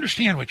 No, I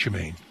understand what you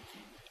mean.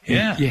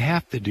 Yeah. You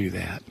have to do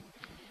that.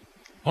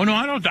 Oh, no,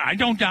 I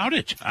don't doubt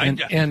it.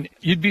 And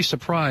you'd be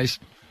surprised.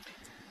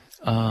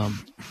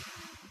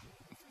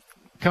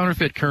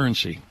 Counterfeit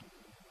currency.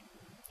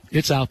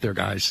 It's out there,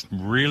 guys.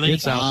 Really?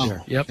 It's out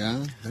there. Yep.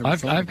 Yeah,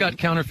 I've got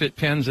counterfeit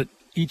pens at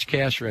each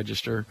cash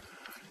register,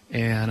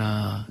 and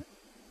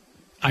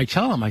I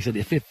tell them, I said,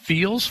 if it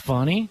feels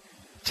funny,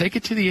 take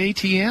it to the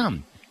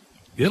ATM.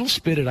 It'll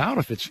spit it out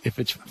if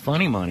it's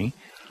funny money,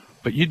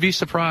 but you'd be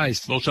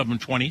surprised. Most of them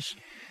 20s?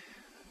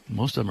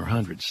 Most of them are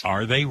hundreds.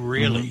 Are they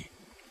really?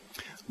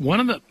 Mm-hmm. One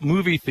of the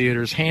movie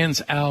theaters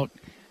hands out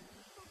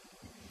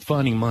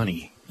funny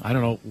money. I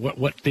don't know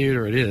what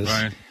theater it is,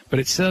 right, but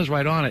it says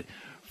right on it,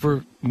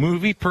 for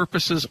movie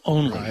purposes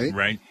only.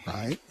 Right.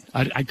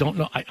 I don't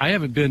know. I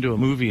haven't been to a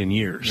movie in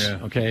years. Yeah.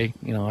 Okay.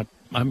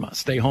 I'm a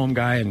stay-home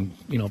guy and,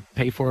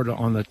 pay for it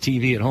on the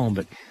TV at home.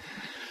 But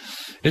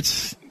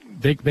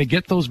they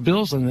get those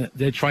bills and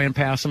they try and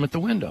pass them at the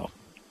window.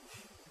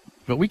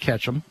 But we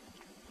catch them,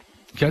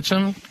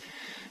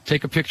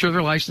 take a picture of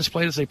their license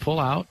plate as they pull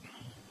out,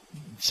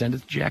 send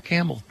it to Jack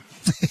Campbell.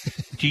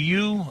 Do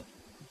you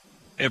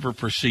ever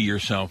foresee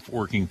yourself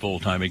working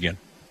full-time again?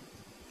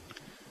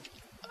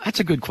 That's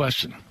a good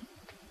question.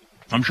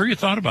 I'm sure you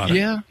thought about it.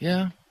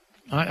 Yeah.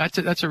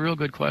 That's a real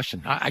good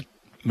question. I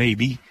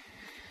maybe.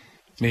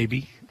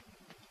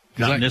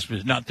 Not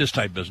this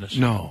type of business.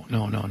 No.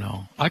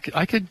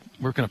 I could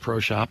work in a pro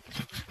shop.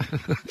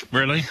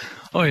 Really?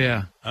 Oh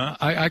yeah.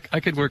 I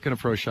could work in a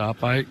pro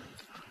shop. I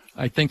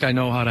think I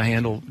know how to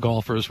handle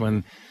golfers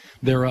when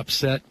they're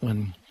upset,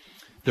 when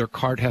their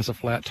cart has a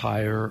flat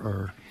tire,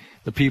 or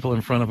the people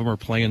in front of them are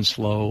playing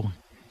slow.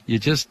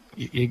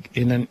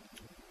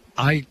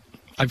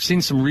 I've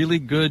seen some really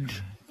good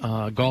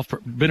golf.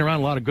 Been around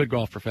a lot of good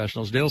golf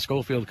professionals. Dale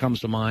Schofield comes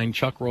to mind.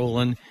 Chuck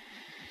Rowland.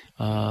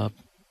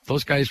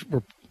 Those guys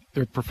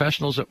they're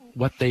professionals at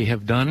what they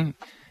have done.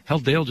 Hell,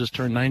 Dale just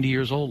turned 90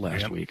 years old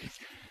last week.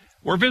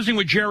 We're visiting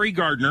with Jerry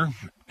Gardner.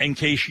 In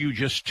case you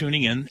just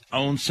tuning in,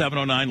 owns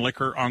 709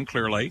 Liquor on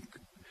Clear Lake.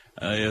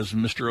 As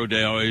Mr.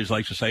 O'Day always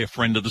likes to say, a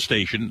friend of the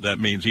station. That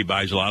means he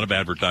buys a lot of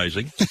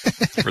advertising.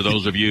 For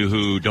those of you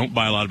who don't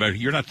buy a lot of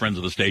advertising, you're not friends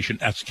of the station.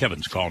 That's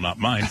Kevin's call, not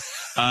mine.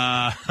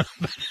 I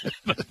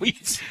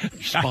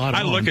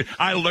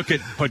look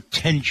at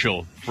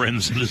potential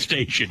friends of the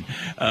station.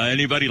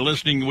 Anybody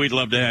listening, we'd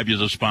love to have you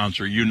as a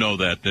sponsor. You know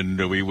that,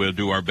 and we will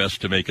do our best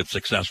to make it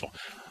successful.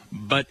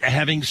 But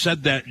having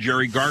said that,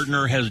 Jerry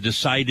Gardner has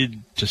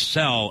decided to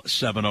sell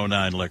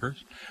 709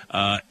 Liquors.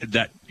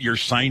 That you're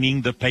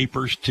signing the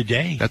papers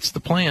today. That's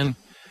the plan.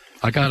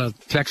 I got a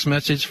text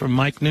message from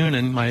Mike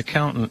Noonan, my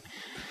accountant.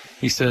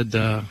 He said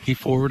he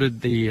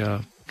forwarded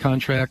the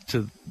contract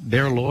to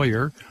their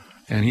lawyer,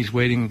 and he's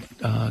waiting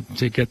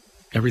to get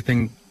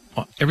everything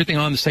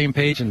on the same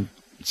page and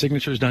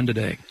signatures done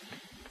today.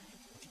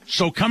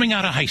 So coming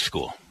out of high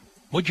school,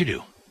 what'd you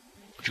do?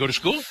 Did you go to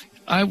school?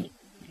 I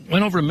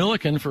went over to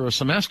Milliken for a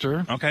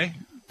semester. Okay.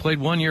 Played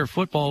 1 year of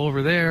football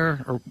over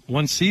there, or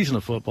one season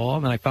of football,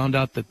 and then I found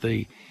out that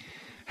the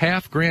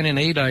 $1,000 in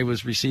aid I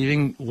was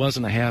receiving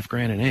wasn't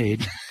 $1,000 in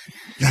aid.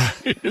 A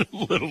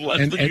little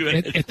less than you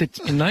had.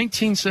 In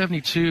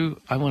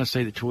 1972, I want to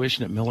say the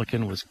tuition at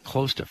Milliken was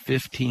close to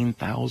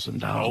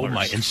 $15,000. Oh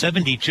my! In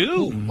 72,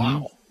 mm-hmm.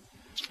 Wow!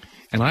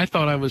 And I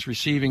thought I was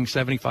receiving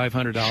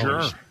 $7,500.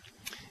 Sure.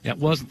 That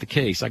wasn't the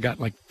case. I got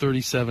like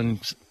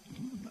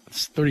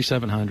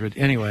 $3,700.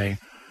 Anyway,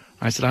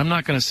 I said I'm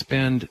not going to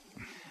spend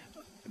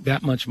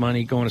that much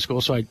money going to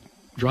school, so I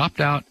dropped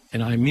out,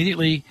 and I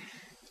immediately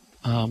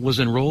was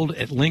enrolled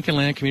at Lincoln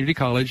Land Community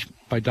College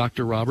by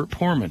Dr. Robert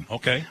Poorman.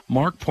 Okay.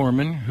 Mark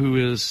Poorman, who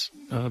is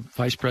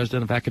Vice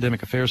President of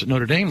Academic Affairs at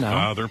Notre Dame now.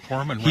 Father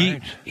Poorman,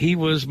 right. He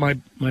was my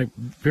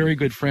very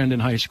good friend in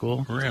high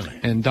school. Really?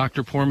 And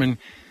Dr. Poorman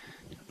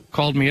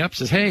called me up,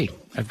 says, hey,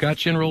 I've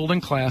got you enrolled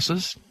in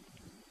classes,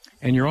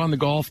 and you're on the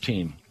golf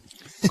team.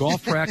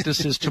 Golf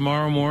practice is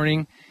tomorrow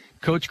morning.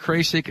 Coach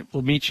Krasik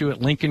will meet you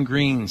at Lincoln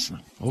Greens.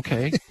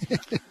 Okay.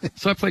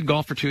 So I played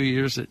golf for 2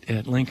 years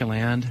at Lincoln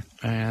Land,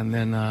 and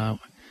then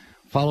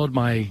followed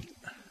my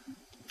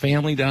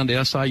family down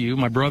to SIU.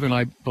 My brother and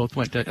I both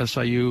went to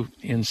SIU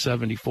in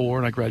 74,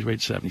 and I graduated in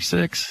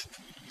 76.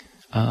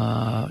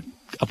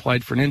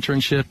 Applied for an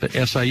internship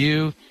at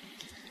SIU,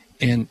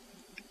 and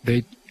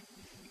they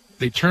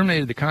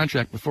terminated the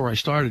contract before I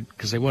started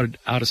because they wanted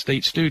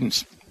out-of-state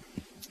students.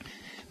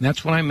 And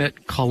that's when I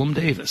met Cullum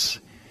Davis.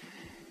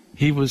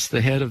 He was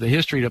the head of the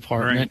history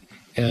department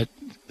at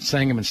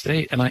Sangamon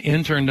State, and I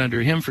interned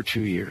under him for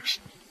 2 years.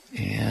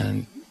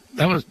 And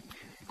that was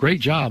a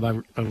great job.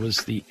 I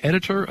was the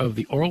editor of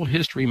the oral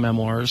history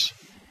memoirs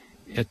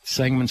at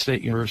Sangamon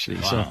State University.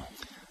 Wow. So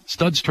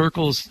Studs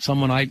Terkel is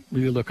someone I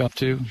really look up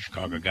to.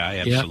 Chicago guy,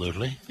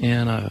 absolutely.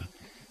 Yeah.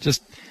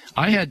 And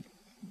I had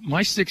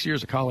my 6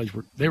 years of college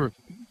they were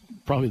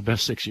probably the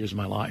best 6 years of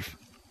my life.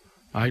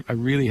 I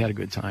really had a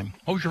good time.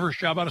 What was your first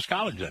job out of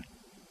college then?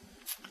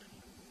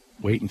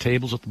 Waiting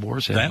tables at the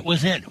Boar's Head. That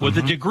was it, with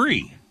a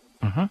degree.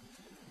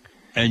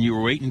 And you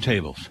were waiting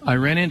tables. I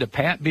ran into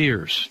Pat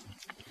Beers.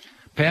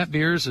 Pat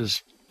Beers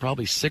is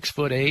probably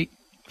 6'8"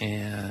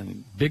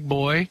 and big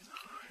boy.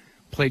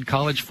 Played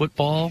college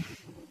football,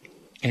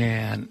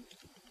 and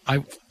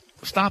I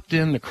stopped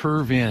in the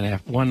Curve Inn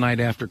one night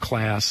after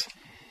class.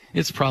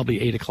 It's probably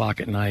 8 o'clock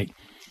at night,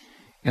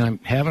 and I'm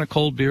having a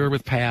cold beer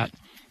with Pat,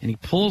 and he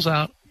pulls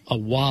out a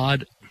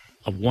wad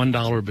of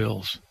 $1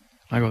 bills.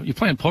 I go, "You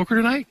playing poker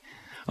tonight?"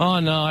 "Oh,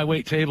 no, I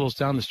wait tables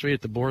down the street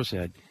at the Boar's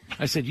Head."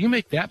 I said, "You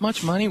make that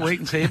much money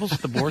waiting tables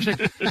at the Boar's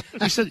Head?"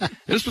 He said,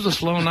 "This was a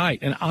slow night,"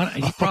 and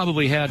he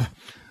probably had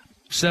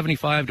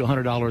 $75 to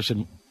 $100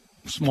 in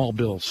small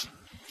bills.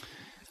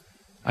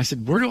 I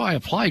said, "Where do I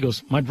apply?" He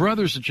goes, "My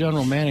brother's the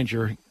general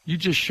manager. You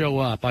just show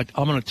up. I'm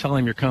going to tell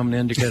him you're coming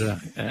in to get an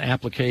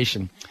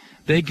application."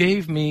 They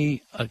gave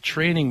me a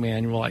training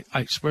manual.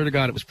 I swear to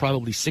God, it was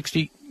probably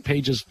 60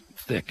 pages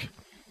thick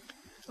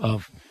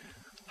of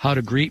how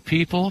to greet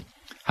people,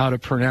 how to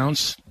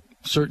pronounce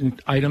certain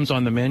items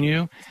on the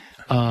menu.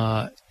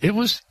 It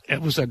was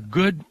a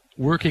good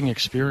working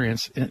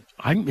experience, and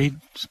I made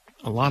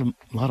a lot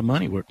of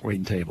money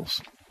waiting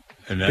tables.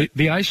 And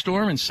the ice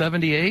storm in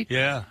 '78.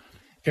 Yeah.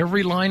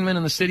 Every lineman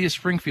in the city of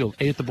Springfield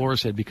ate at the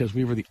Boar's Head because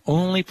we were the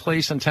only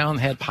place in town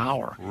that had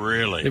power.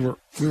 Really? We were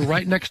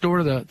right next door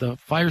to the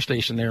fire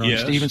station there on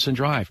Stevenson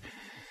Drive.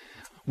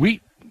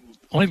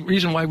 Only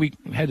reason why we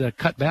had to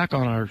cut back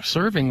on our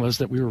serving was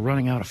that we were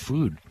running out of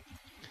food.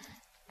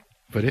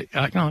 But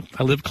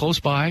I lived close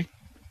by.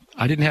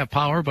 I didn't have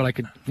power, but I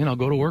could,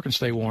 go to work and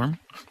stay warm.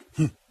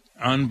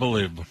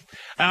 Unbelievable.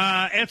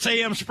 It's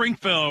AM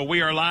Springfield.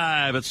 We are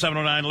live at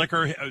 709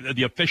 Liquor.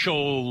 The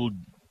official,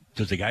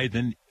 does the guy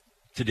then,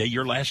 today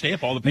your last day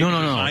if all the papers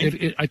are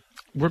signed?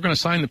 We're going to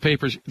sign the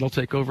papers. They'll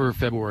take over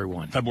February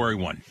 1. February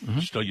 1.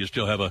 You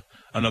still have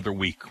another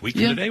week. Week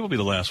from today will be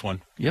the last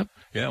one. Yep.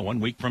 Yeah, 1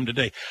 week from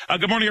today.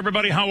 Good morning,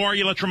 everybody. How are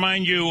you? Let's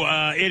remind you,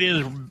 it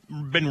has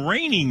been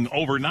raining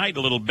overnight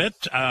a little bit.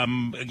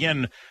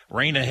 Again,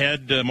 rain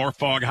ahead, more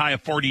fog, high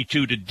of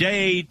 42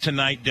 today.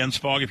 Tonight, dense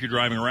fog if you're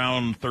driving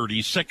around,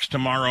 36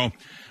 tomorrow.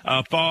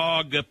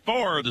 Fog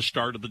for the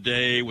start of the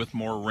day with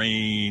more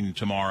rain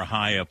tomorrow,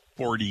 high of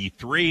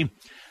 43.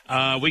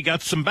 We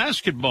got some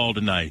basketball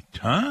tonight,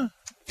 huh?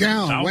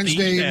 Yeah, Southeast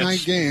Wednesday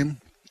night game.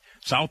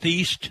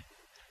 Southeast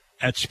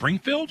at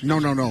Springfield? No.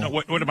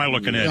 What am I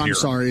looking at here? I'm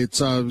sorry.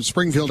 It's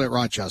Springfield at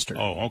Rochester.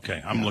 Oh,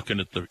 okay. I'm looking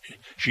at the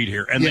sheet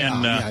here. And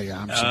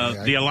I'm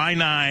sorry. The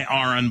Illini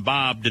are on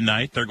Bob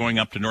tonight. They're going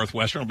up to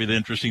Northwestern. It'll be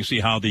interesting to see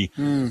how the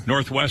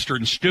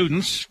Northwestern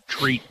students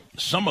treat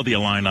some of the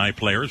Illini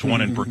players,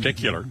 one in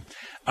particular.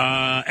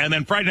 And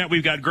then Friday night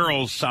we've got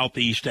girls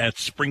Southeast at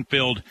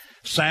Springfield.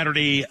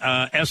 Saturday,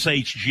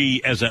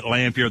 SHG is at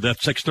Lanphier.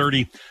 That's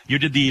 6:30. You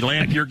did the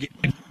Lanphier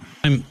game.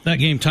 That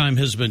game time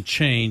has been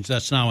changed.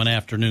 That's now an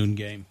afternoon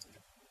game.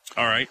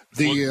 All right.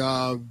 The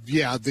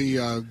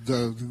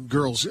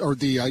girls or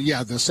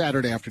the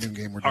Saturday afternoon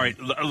game. All right.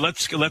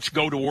 Let's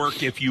go to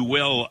work, if you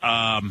will.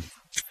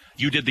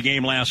 You did the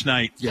game last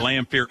night,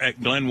 Lanphier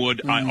at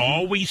Glenwood. I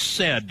always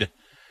said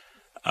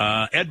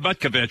Ed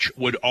Butkovich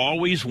would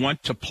always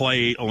want to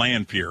play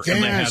Lanphier,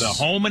 and they had a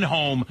home and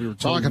home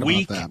the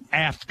week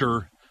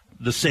after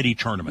the city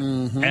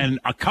tournament. And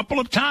a couple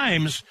of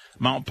times,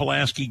 Mount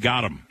Pulaski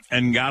got him,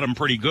 and got him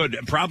pretty good,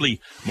 probably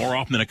more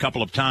often than a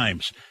couple of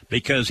times,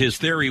 because his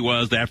theory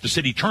was that after the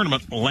city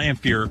tournament,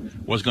 Lanphier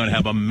was going to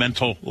have a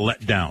mental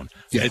letdown.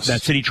 Yes.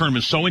 That city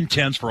tournament is so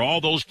intense for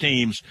all those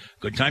teams,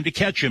 good time to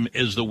catch him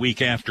is the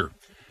week after.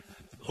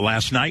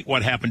 Last night,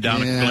 what happened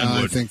down at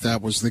Glenwood? I think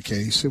that was the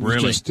case. It was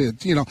really? just,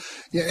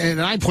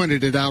 and I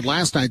pointed it out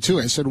last night, too.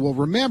 I said, well,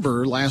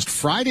 remember, last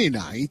Friday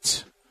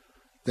night,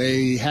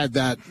 they had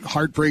that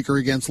heartbreaker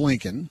against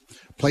Lincoln,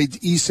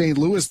 played East St.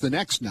 Louis the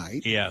next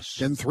night. Yes.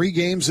 Then 3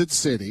 games at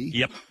City.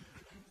 Yep.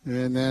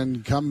 And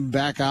then come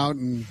back out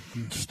and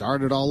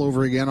start it all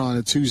over again on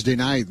a Tuesday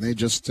night. And they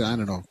just,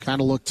 kind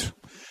of looked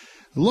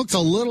Looked a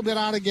little bit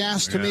out of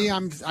gas to me,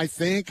 I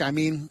think. I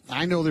mean,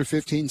 I know they're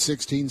 15,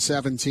 16,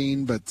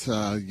 17, but,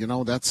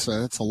 that's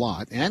a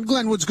lot. And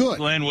Glenwood's good.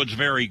 Glenwood's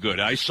very good.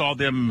 I saw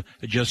them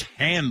just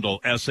handle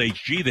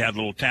SHG. They had a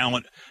little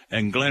talent,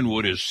 and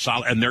Glenwood is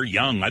solid. And they're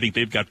young. I think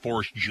they've got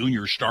 4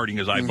 juniors starting,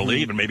 as I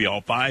believe, and maybe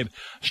all 5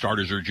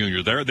 starters are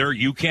juniors.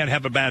 You can't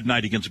have a bad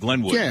night against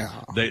Glenwood.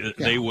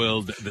 They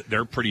will.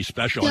 They're pretty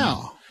special.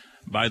 Yeah.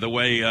 By the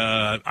way,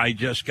 I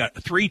just got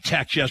 3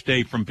 texts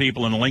yesterday from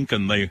people in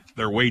Lincoln.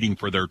 They're waiting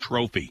for their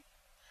trophy.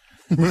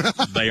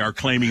 They are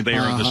claiming they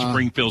are the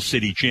Springfield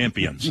City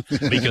champions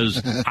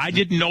because I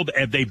didn't know that.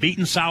 Have they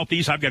beaten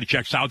Southeast? I've got to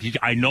check Southeast.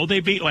 I know they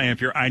beat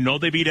Lanphier. I know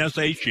they beat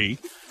SHG.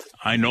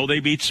 I know they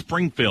beat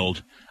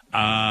Springfield.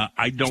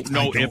 I don't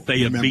know if they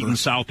have beaten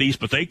Southeast,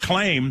 but they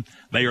claim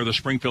they are the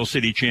Springfield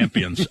City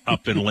champions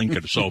up in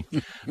Lincoln. So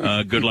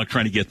good luck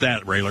trying to get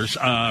that, Railers.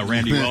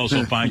 Randy will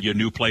also find you a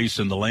new place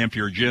in the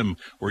Lanphier gym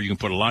where you can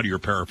put a lot of your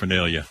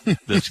paraphernalia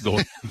that's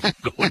going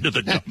to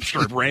the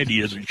dumpster if Randy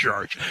is in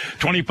charge.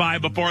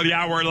 25 before the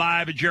hour,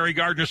 live at Jerry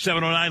Gardner,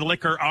 709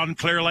 Liquor on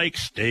Clear Lake.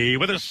 Stay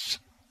with us.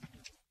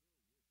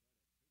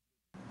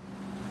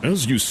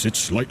 As you sit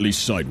slightly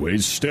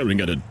sideways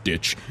staring at a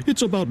ditch,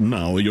 it's about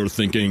now you're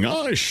thinking,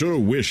 I sure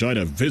wish I'd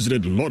have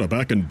visited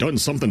Lauterbach and done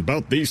something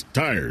about these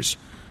tires.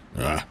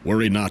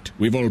 Worry not,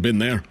 we've all been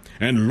there,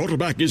 and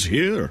Lauterbach is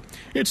here.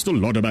 It's the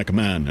Lauterbach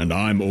man, and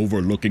I'm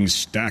overlooking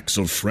stacks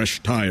of fresh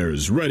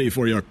tires ready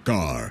for your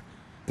car.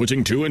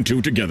 Putting 2 and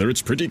 2 together,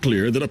 it's pretty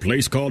clear that a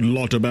place called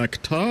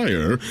Lauterbach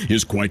Tire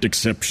is quite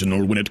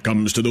exceptional when it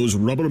comes to those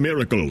rubber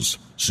miracles.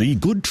 See,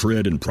 good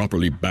tread and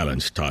properly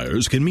balanced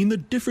tires can mean the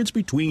difference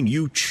between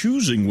you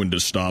choosing when to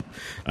stop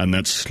and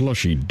that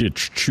slushy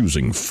ditch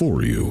choosing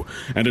for you.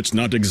 And it's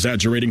not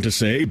exaggerating to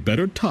say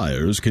better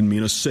tires can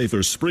mean a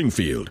safer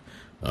Springfield.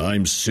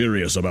 I'm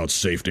serious about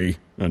safety,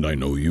 and I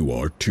know you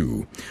are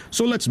too.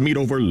 So let's meet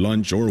over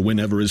lunch or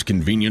whenever is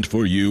convenient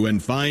for you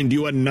and find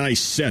you a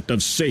nice set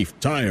of safe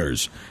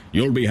tires.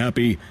 You'll be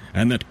happy,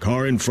 and that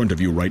car in front of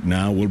you right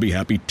now will be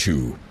happy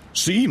too.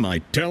 See my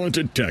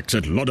talented techs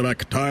at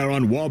Lauterbach Tire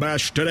on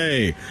Wabash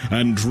today,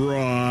 and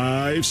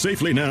drive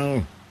safely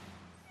now.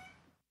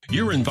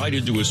 You're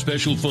invited to a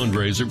special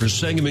fundraiser for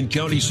Sangamon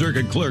County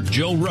Circuit Clerk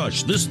Joe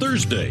Rush this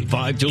Thursday,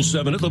 5 till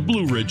 7 at the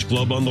Blue Ridge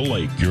Club on the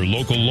lake. Your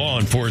local law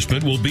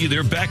enforcement will be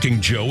there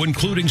backing Joe,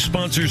 including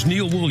sponsors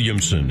Neil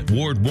Williamson,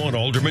 Ward 1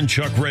 Alderman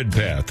Chuck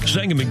Redpath,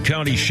 Sangamon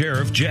County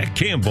Sheriff Jack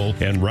Campbell,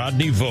 and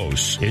Rodney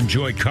Vos.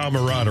 Enjoy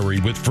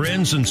camaraderie with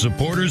friends and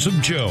supporters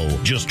of Joe.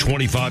 Just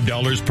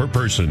 $25 per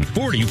person,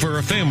 $40 for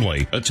a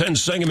family. Attend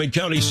Sangamon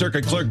County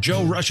Circuit Clerk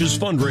Joe Rush's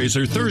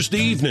fundraiser Thursday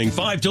evening,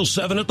 5 till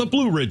 7 at the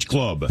Blue Ridge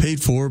Club.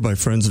 Paid for by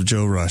friends of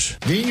Joe Rush.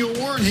 Daniel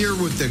Warren here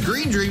with the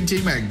Green Dream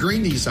Team at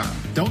Green Nissan.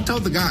 Don't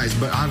tell the guys,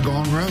 but I've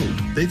gone road.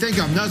 They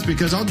think I'm nuts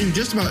because I'll do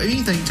just about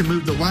anything to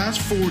move the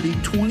last 40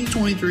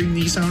 2023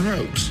 Nissan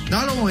Rogues.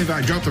 Not only have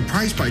I dropped the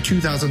price by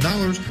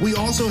 $2,000, we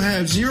also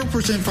have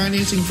 0%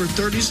 financing for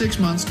 36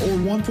 months or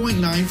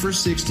 1.9 for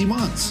 60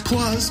 months.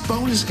 Plus,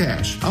 bonus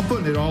cash. I'm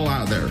putting it all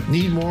out there.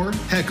 Need more?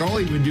 Heck,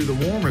 I'll even do the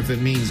warm if it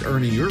means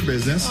earning your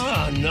business.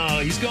 Oh, no,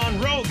 he's gone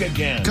rogue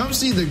again. Come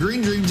see the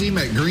Green Dream Team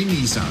at Green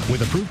Nissan.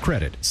 With approved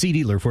credit. See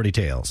dealer for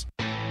details.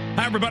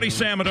 Hi, everybody.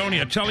 Sam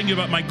Madonia telling you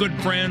about my good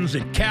friends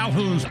at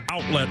Calhoun's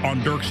Outlet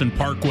on Dirksen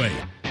Parkway.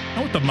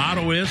 Know what the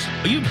motto is?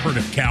 Well, you've heard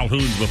of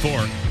Calhoun's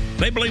before.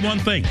 They believe one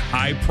thing: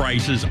 high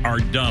prices are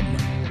dumb.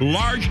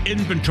 Large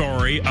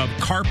inventory of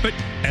carpet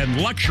and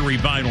luxury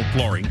vinyl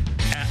flooring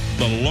at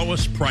the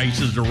lowest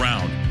prices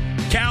around.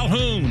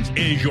 Calhoun's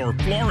is your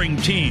flooring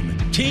team.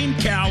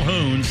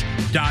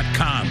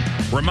 TeamCalhouns.com.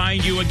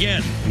 Remind you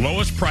again,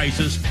 lowest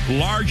prices,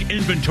 large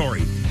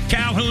inventory.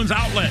 Calhoun's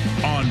Outlet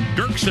on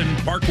Dirksen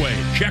Parkway.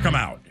 Check them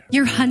out.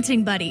 Your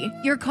hunting buddy,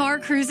 your car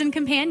cruising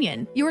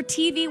companion, your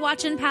TV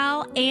watching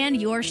pal, and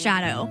your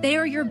shadow. They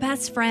are your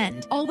best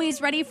friend,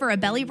 always ready for a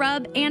belly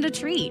rub and a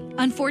treat.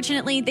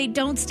 Unfortunately, they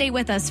don't stay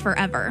with us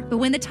forever. But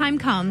when the time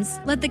comes,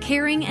 let the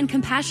caring and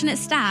compassionate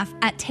staff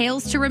at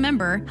Tales to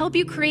Remember help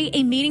you create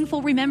a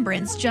meaningful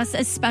remembrance just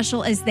as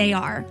special as they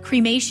are.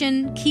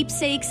 Cremation,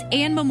 keepsakes,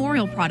 and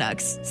memorial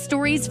products.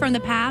 Stories from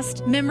the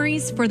past,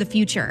 memories for the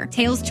future.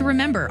 Tales to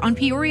Remember on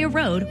Peoria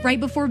Road,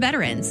 right before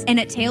Veterans, and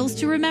at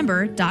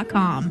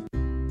talestoremember.com.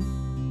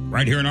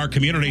 Right here in our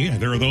community,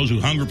 there are those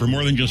who hunger for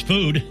more than just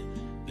food.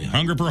 They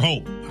hunger for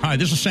hope. Hi,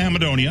 this is Sam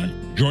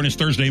Madonia. Join us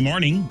Thursday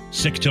morning,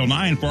 6 till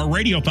 9, for our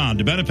radiothon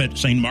to benefit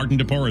St. Martin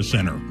de Porres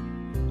Center.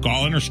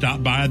 Call in or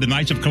stop by the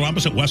Knights of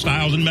Columbus at West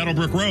Isles and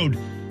Meadowbrook Road.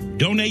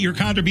 Donate your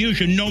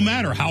contribution, no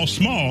matter how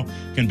small,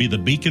 can be the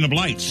beacon of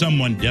light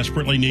someone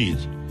desperately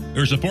needs.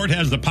 Your support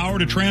has the power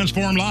to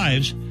transform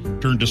lives,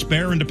 turn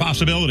despair into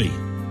possibility.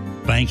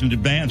 Thanks in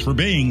advance for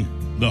being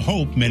the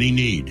hope many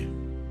need.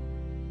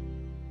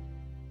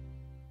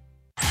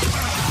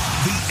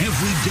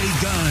 Everyday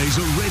guys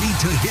are ready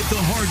to hit the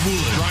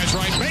hardwood. Drives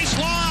right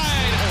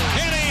baseline,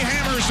 and he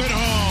hammers it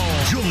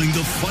home. Join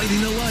the Fighting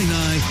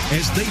Illini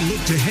as they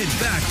look to head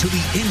back to the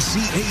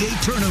NCAA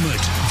tournament.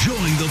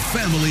 Join the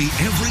family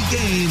every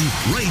game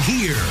right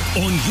here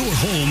on your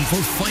home for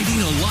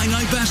Fighting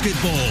Illini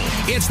basketball.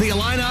 It's the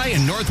Illini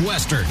in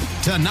Northwestern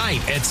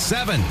tonight at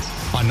 7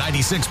 on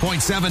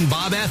 96.7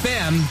 Bob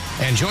FM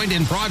and joined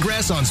in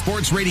progress on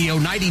Sports Radio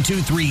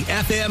 92.3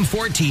 FM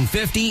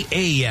 1450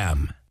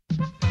 AM.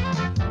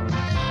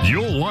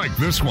 You'll like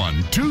this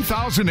one.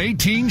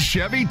 2018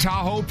 Chevy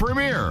Tahoe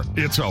Premier.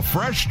 It's a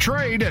fresh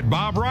trade at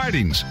Bob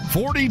Ridings.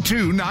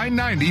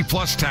 $42,990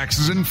 plus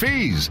taxes and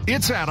fees.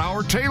 It's at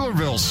our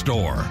Taylorville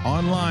store.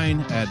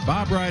 Online at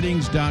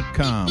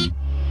bobridings.com.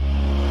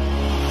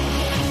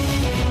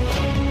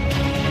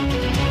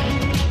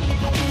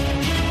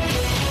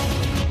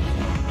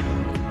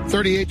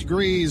 38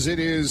 degrees. It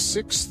is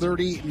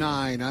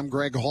 6:39. I'm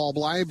Greg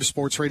Hallbleib,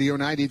 Sports Radio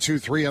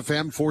 92.3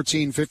 FM,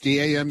 1450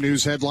 AM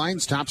news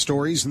headlines. Top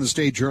stories in the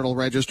State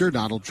Journal-Register.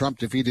 Donald Trump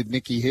defeated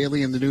Nikki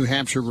Haley in the New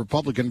Hampshire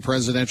Republican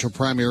presidential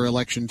primary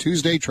election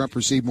Tuesday. Trump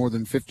received more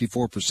than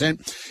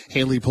 54%.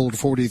 Haley pulled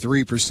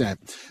 43%.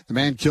 The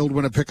man killed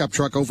when a pickup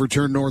truck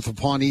overturned north of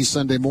Pawnee East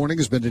Sunday morning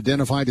has been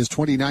identified as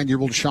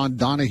 29-year-old Sean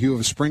Donahue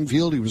of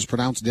Springfield. He was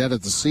pronounced dead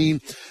at the scene.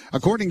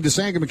 According to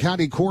Sangamon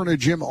County Coroner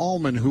Jim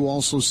Allman, who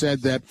also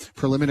said that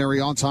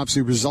preliminary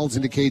autopsy results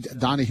indicate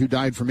Donahue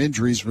died from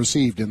injuries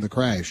received in the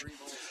crash.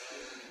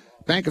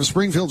 Bank of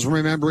Springfield's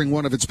remembering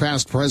one of its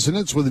past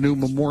presidents with a new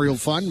memorial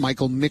fund.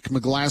 Michael Mick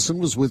McGlasson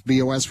was with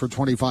BOS for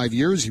 25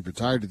 years. He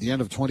retired at the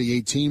end of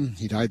 2018.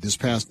 He died this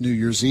past New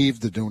Year's Eve.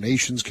 The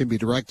donations can be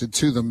directed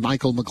to the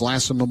Michael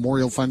McGlasson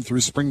Memorial Fund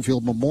through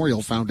Springfield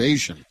Memorial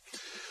Foundation.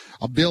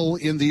 A bill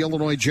in the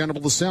Illinois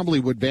General Assembly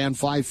would ban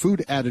 5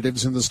 food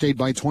additives in the state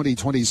by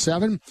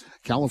 2027.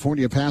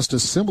 California passed a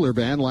similar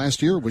ban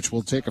last year, which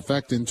will take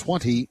effect in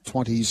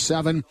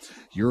 2027.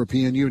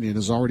 European Union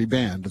has already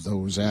banned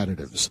those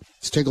additives.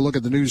 Let's take a look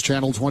at the News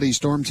Channel 20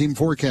 Storm Team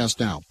forecast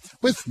now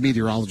with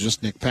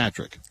meteorologist Nick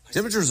Patrick.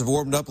 Temperatures have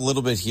warmed up a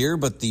little bit here,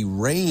 but the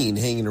rain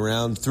hanging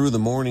around through the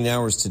morning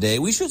hours today.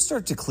 We should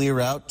start to clear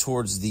out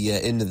towards the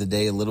end of the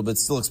day a little bit.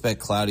 Still expect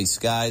cloudy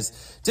skies.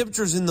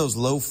 Temperatures in those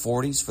low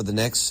 40s for the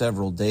next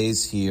several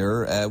days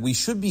here. We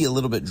should be a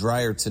little bit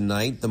drier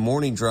tonight. The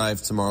morning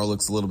drive tomorrow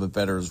looks a little bit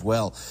better as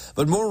well.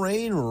 But more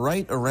rain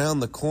right around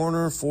the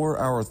corner for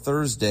our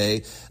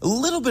Thursday. A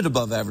little bit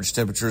above average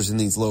temperatures in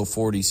these low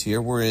 40s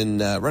here. We're in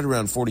right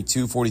around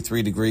 42,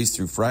 43 degrees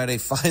through Friday.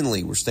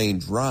 Finally, we're staying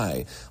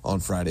dry on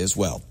Friday as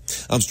well.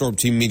 I'm Storm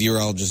Team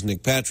meteorologist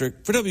Nick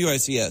Patrick for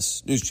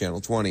WICS News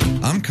Channel 20.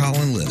 I'm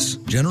Colin Liss,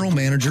 General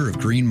Manager of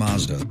Green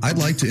Mazda. I'd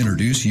like to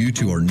introduce you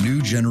to our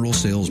new General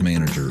Sales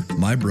Manager,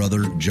 my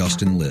brother,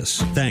 Justin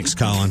Liss. Thanks,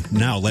 Colin.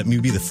 Now let me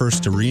be the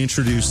first to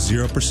reintroduce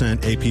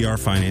 0% APR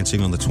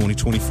financing on the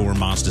 2024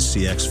 Mazda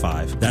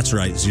CX-5. That's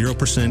right,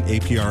 0%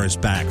 APR is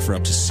back for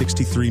up to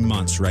 63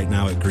 months right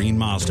now at Green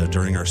Mazda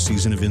during our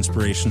Season of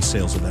Inspiration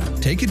sales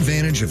event. Take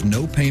advantage of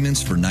no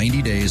payments for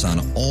 90 days on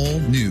all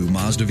new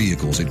Mazda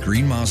vehicles at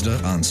Green Mazda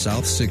on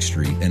South 6th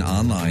Street and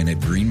online at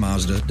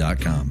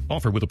greenmazda.com.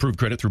 Offer with approved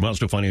credit through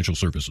Mazda Financial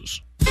Services.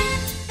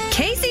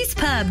 Casey's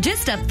Pub,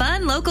 just a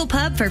fun local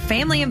pub for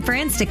family and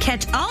friends to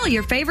catch all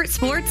your favorite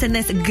sports in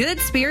this good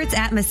spirits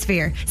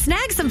atmosphere.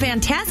 Snag some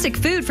fantastic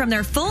food from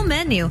their full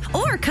menu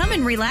or come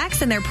and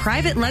relax in their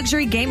private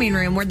luxury gaming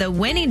room where the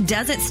winning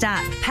doesn't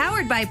stop.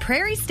 Powered by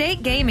Prairie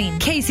State Gaming.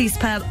 Casey's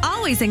Pub,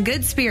 always in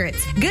good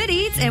spirits, good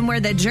eats, and where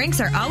the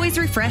drinks are always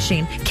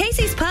refreshing.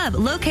 Casey's Pub,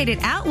 located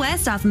out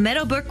west off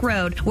Meadowbrook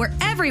Road, where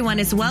everyone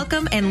is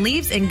welcome and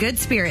leaves in good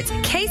spirits.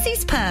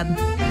 Casey's Pub.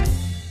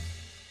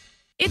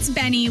 It's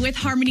Benny with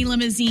Harmony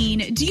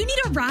Limousine. Do you need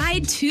a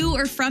ride to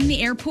or from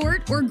the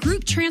airport or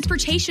group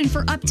transportation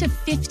for up to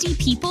 50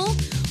 people?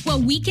 Well,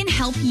 we can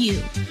help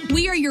you.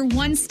 We are your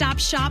one-stop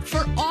shop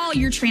for all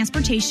your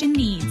transportation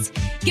needs.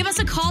 Give us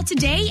a call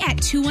today at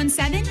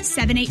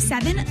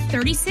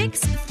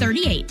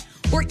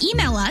 217-787-3638 or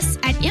email us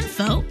at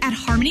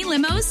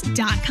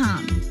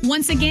info@harmonylimos.com.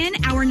 Once again,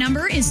 our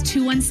number is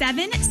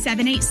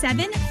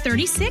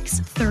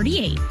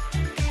 217-787-3638.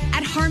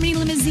 At Harmony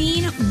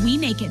Limousine, we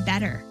make it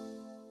better.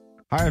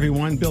 Hi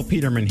everyone, Bill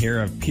Peterman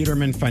here of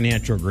Peterman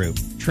Financial Group.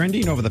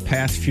 Trending over the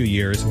past few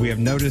years, we have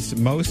noticed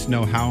most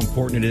know how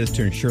important it is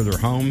to insure their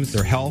homes,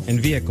 their health, and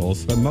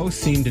vehicles, but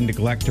most seem to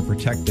neglect to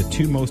protect the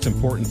two most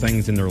important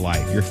things in their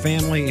life, your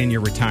family and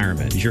your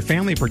retirement. Is your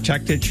family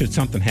protected should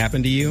something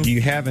happen to you? Do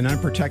you have an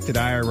unprotected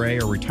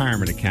IRA or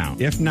retirement account?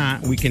 If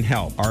not, we can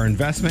help. Our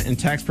investment and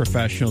tax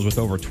professionals with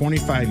over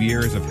 25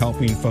 years of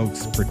helping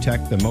folks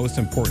protect the most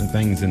important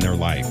things in their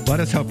life. Let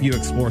us help you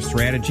explore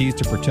strategies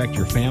to protect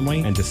your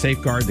family and to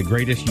safeguard the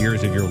greatest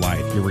years of your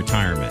life, your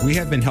retirement. We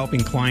have been helping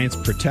clients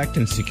protect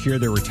and secure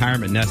their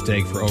retirement nest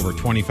egg for over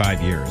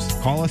 25 years.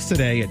 Call us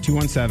today at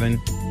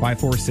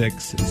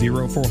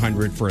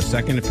 546-0400 for a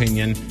second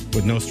opinion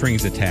with no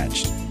strings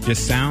attached.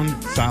 Just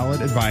sound,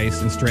 solid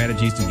advice and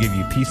strategies to give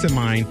you peace of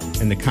mind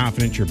and the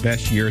confidence your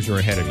best years are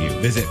ahead of you.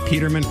 Visit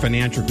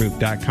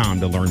PetermanFinancialGroup.com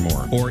to learn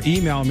more, or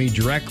email me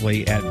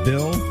directly at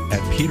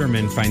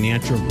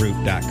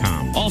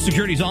bill@PetermanFinancialGroup.com. All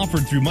securities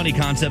offered through Money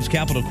Concepts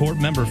Capital Corp,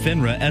 member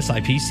FINRA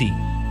SIPC.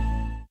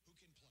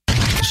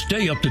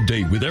 Stay up to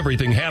date with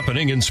everything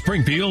happening in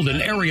Springfield and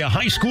area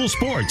high school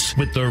sports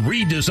with the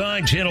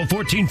redesigned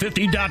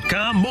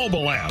Channel1450.com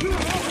mobile app.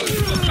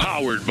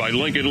 Powered by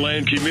Lincoln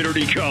Land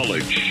Community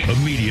College.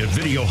 Immediate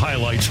video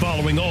highlights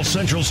following all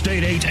Central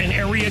State 8 and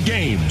area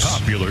games.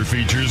 Popular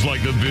features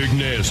like the Big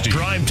Nasty,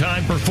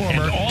 Primetime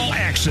Performer, and All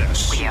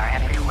Access. We are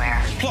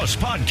everywhere. Plus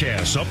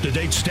podcasts,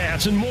 up-to-date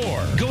stats, and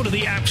more. Go to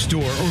the App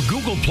Store or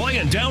Google Play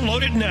and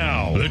download it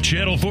now. The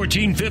Channel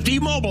 1450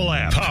 mobile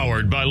app.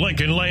 Powered by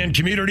Lincoln Land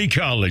Community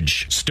College.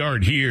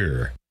 Start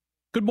here.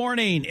 Good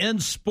morning. In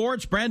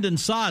sports, Brandon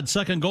Saad,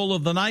 second goal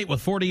of the night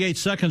with 48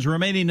 seconds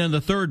remaining in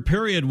the third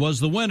period, was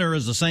the winner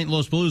as the St.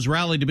 Louis Blues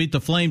rallied to beat the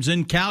Flames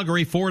in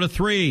Calgary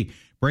 4-3.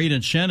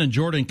 Braden Shen and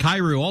Jordan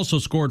Kyrou also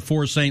scored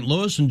for St.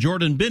 Louis, and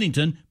Jordan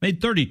Binnington made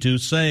 32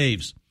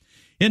 saves.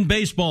 In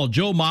baseball,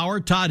 Joe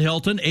Mauer, Todd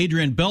Helton,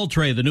 Adrian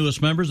Beltre, the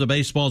newest members of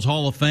baseball's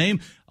Hall of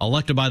Fame,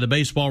 elected by the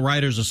Baseball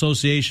Writers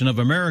Association of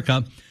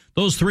America.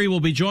 Those three will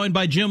be joined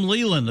by Jim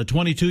Leyland, the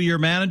 22-year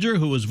manager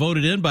who was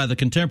voted in by the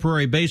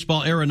Contemporary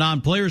Baseball Era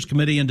Non-Players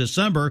Committee in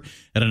December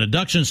at an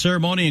induction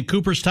ceremony in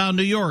Cooperstown,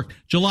 New York,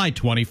 July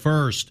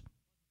 21st.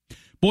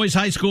 Boys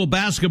high school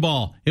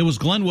basketball. It was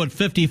Glenwood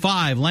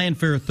 55,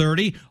 Landfair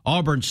 30,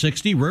 Auburn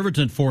 60,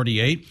 Riverton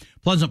 48,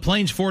 Pleasant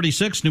Plains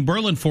 46, New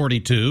Berlin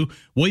 42,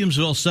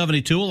 Williamsville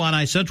 72,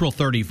 Illini Central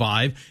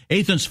 35,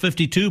 Athens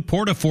 52,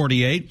 Porta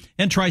 48,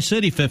 and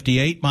Tri-City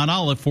 58, Mount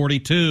Olive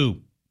 42.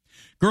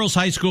 Girls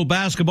high school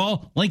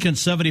basketball, Lincoln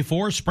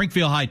 74,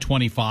 Springfield High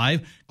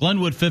 25,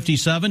 Glenwood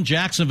 57,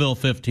 Jacksonville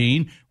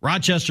 15,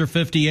 Rochester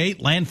 58,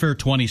 Landfair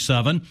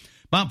 27,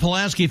 Mount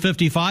Pulaski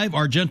 55,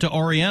 Argenta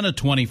Orienta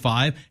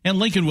 25, and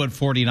Lincolnwood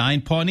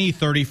 49, Pawnee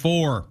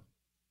 34.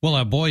 We'll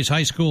have boys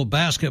high school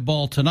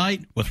basketball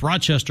tonight with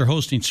Rochester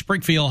hosting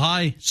Springfield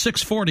High,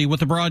 6:40 with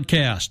the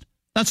broadcast.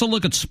 That's a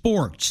look at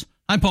sports.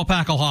 I'm Paul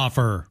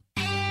Packelhofer.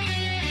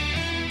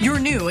 Your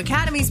new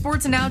Academy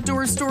Sports and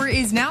Outdoor store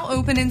is now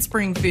open in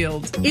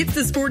Springfield. It's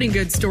the sporting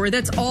goods store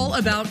that's all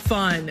about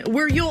fun,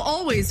 where you'll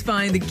always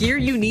find the gear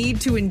you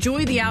need to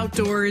enjoy the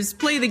outdoors,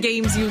 play the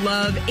games you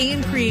love,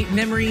 and create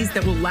memories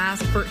that will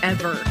last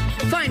forever.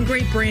 Find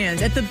great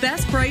brands at the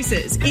best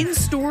prices,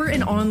 in-store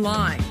and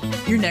online.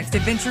 Your next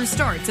adventure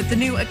starts at the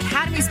new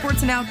Academy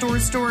Sports and Outdoor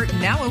store,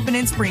 now open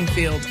in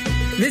Springfield.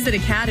 Visit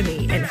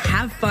Academy and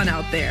have fun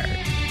out there.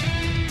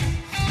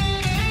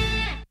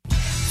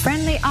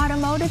 Friendly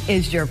Automotive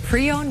is your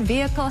pre-owned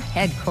vehicle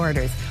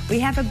headquarters. We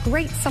have a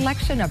great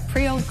selection of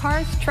pre-owned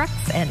cars,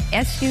 trucks, and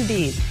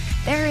SUVs.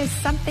 There is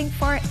something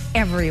for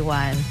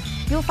everyone.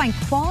 You'll find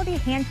quality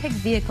hand-picked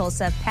vehicles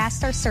that have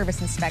passed our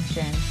service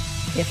inspection.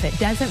 If it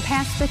doesn't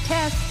pass the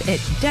test, it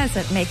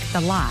doesn't make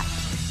the lot.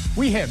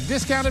 We have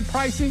discounted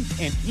pricing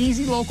and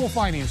easy local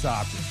finance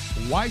options.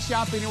 Why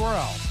shop anywhere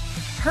else?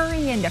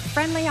 Hurry into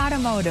Friendly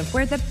Automotive,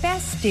 where the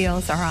best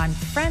deals are on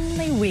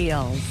friendly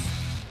wheels.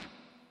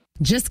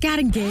 Just got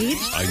engaged?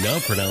 I now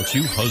pronounce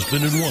you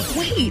husband and wife.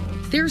 Wait,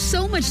 there's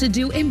so much to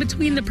do in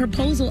between the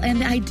proposal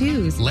and the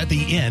I-dos. Let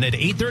the Inn at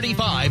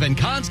 835 and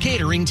Cons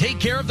Catering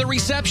take care of the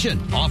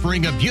reception,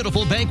 offering a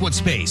beautiful banquet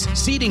space,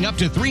 seating up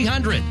to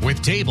 300,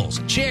 with tables,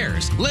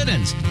 chairs,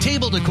 linens,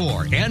 table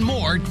decor, and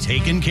more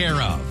taken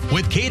care of.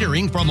 With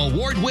catering from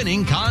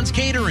award-winning Cons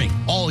Catering,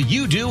 all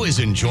you do is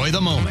enjoy the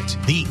moment.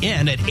 The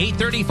Inn at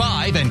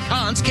 835 and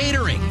Cons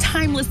Catering.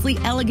 Timelessly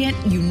elegant,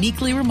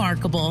 uniquely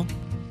remarkable.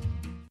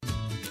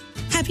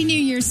 Happy New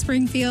Year,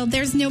 Springfield.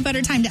 There's no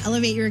better time to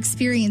elevate your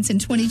experience in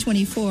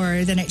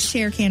 2024 than at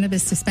Share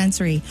Cannabis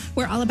Dispensary.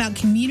 We're all about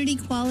community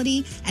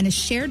quality and a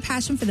shared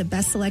passion for the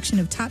best selection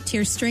of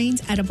top-tier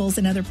strains, edibles,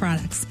 and other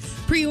products.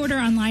 Pre-order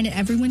online at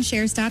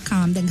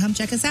everyoneshares.com, then come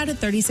check us out at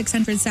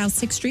 3600 South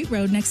 6th Street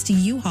Road next to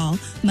U-Haul,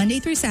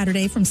 Monday through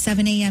Saturday from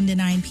 7 a.m. to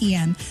 9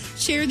 p.m.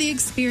 Share the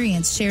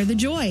experience, share the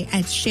joy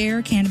at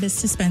Share Cannabis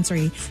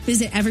Dispensary.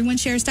 Visit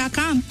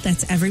everyoneshares.com.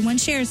 That's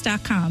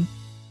everyoneshares.com.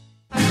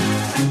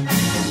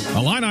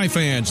 Illini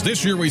fans,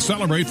 this year we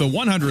celebrate the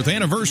 100th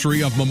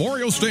anniversary of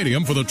Memorial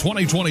Stadium for the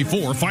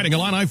 2024 Fighting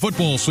Illini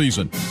football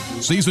season.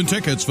 Season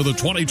tickets for the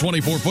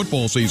 2024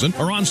 football season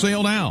are on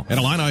sale now, and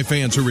Illini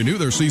fans who renew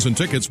their season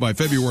tickets by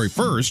February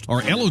 1st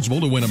are eligible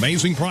to win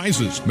amazing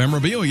prizes,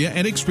 memorabilia,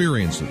 and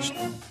experiences.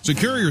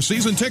 Secure your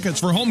season tickets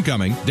for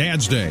Homecoming,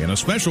 Dad's Day, and a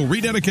special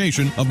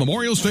rededication of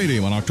Memorial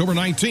Stadium on October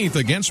 19th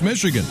against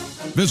Michigan.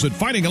 Visit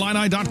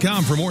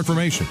fightingillini.com for more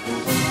information.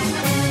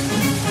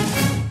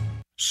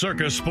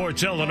 Circus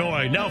Sports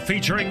Illinois, now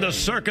featuring the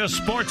Circus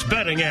Sports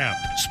Betting app.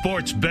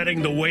 Sports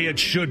betting the way it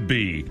should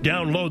be.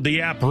 Download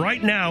the app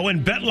right now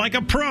and bet like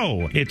a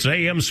pro. It's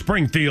AM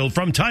Springfield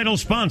from title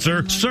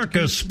sponsor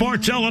Circus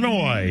Sports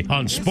Illinois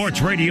on Sports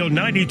Radio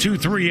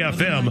 92.3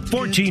 FM,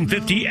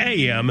 1450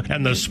 AM,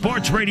 and the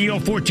Sports Radio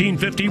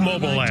 1450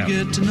 mobile app.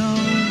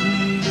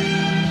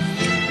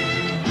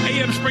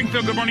 AM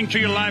Springfield, good morning to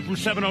you live from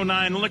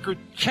 709 Liquor.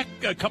 Check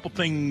a couple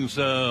things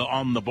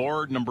on the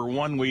board. Number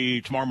one,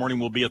 tomorrow morning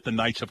will be at the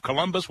Knights of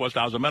Columbus, West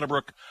Isles of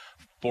Meadowbrook,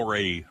 for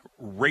a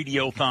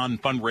Radiothon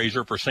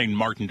fundraiser for St.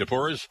 Martin de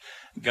Porres.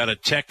 Got a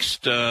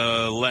text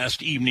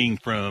last evening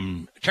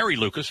from Terry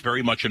Lucas,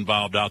 very much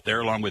involved out there,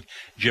 along with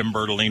Jim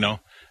Bertolino,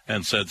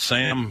 and said,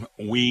 Sam,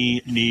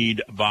 we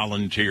need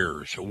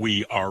volunteers.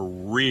 We are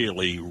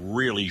really,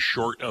 really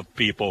short of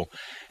people.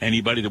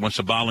 Anybody that wants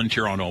to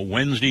volunteer on a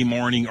Wednesday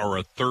morning or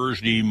a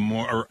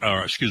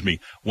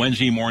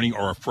Wednesday morning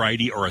or a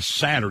Friday or a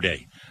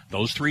Saturday.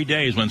 Those 3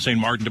 days when St.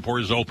 Martin de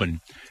Porres is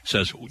open,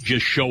 says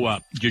just show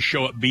up. Just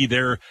show up. Be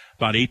there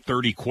about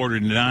 8:30,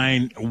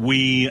 8:45.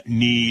 We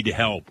need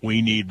help.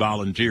 We need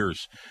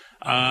volunteers.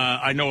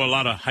 I know a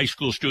lot of high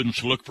school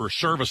students look for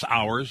service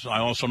hours. I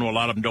also know a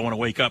lot of them don't want to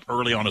wake up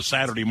early on a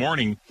Saturday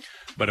morning,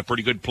 but a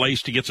pretty good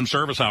place to get some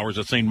service hours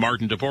at St.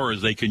 Martin de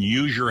Porres. They can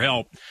use your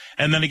help.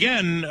 And then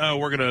again,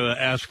 we're going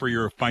to ask for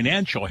your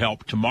financial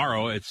help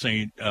tomorrow at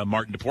St.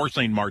 Martin de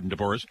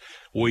Porres.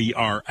 We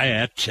are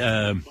at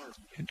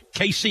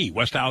KC,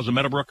 West Isles of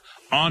Meadowbrook,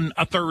 on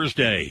a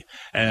Thursday.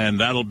 And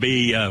that'll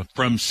be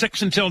from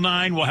 6 until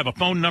 9. We'll have a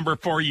phone number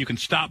for you. You can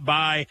stop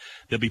by.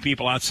 There'll be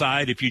people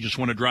outside. If you just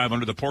want to drive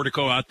under the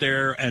portico out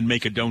there and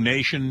make a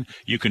donation,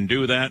 you can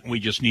do that. We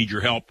just need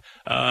your help.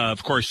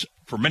 Of course,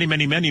 for many,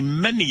 many, many,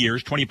 many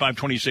years, 25,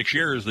 26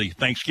 years, the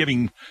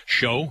Thanksgiving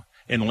show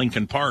in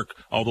Lincoln Park,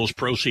 all those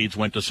proceeds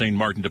went to St.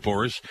 Martin de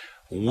Porres.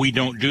 We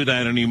don't do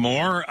that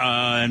anymore,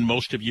 and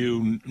most of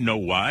you know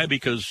why,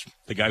 because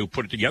the guy who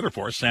put it together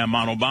for us, Sam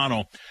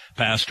Montalbano,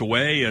 passed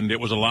away, and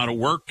it was a lot of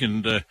work,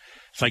 and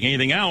it's like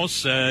anything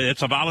else.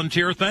 It's a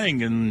volunteer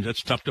thing, and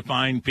it's tough to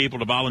find people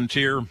to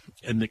volunteer,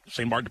 and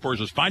St. Martin de Porres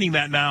is finding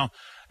that now,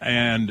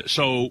 and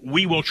so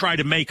we will try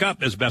to make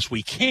up as best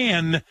we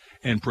can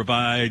and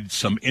provide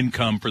some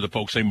income for the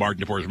folks at St. Martin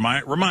de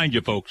Porres. Remind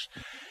you, folks,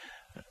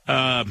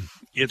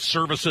 it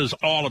services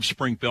all of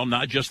Springfield,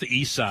 not just the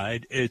east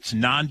side. It's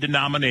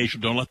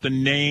non-denominational. Don't let the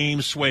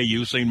name sway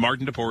you. St.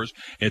 Martin de Porres.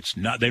 It's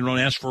not. They don't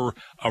ask for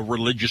a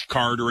religious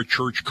card or a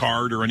church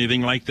card or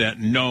anything like that.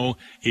 No,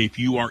 if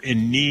you are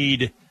in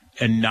need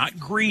and not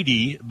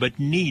greedy but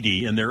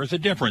needy, and there is a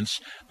difference,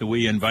 that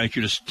we invite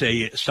you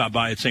to stop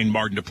by at St.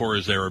 Martin de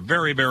Porres. They are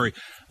very, very.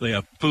 They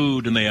have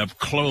food and they have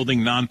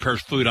clothing,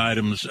 non-perishable food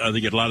items.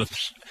 They get a lot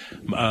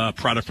of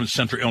product from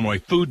Central Illinois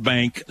Food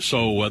Bank.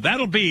 So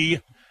that'll be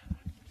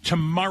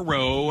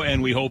tomorrow,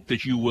 and we hope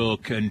that you will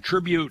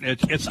contribute.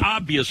 It's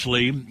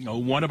obviously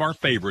one of our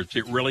favorites.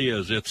 It really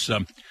is.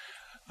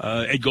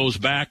 It goes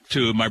back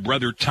to my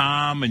brother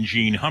Tom and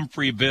Gene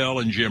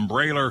Humphreyville and Jim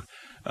Brayler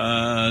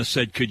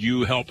said, could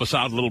you help us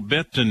out a little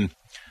bit? And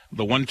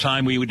the one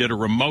time we did a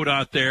remote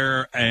out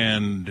there,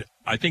 and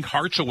I think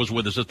Hartzell was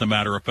with us, as a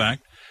matter of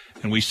fact,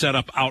 and we set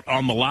up out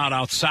on the lot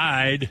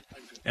outside,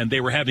 and they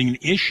were having an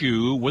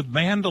issue with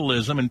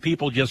vandalism and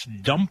people just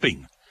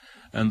dumping.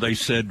 And they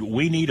said,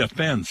 we need a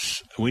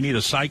fence. We need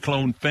a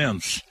cyclone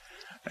fence.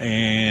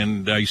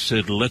 And I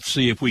said, let's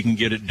see if we can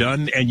get it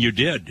done. And you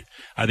did.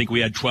 I think we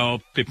had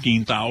 $12,000,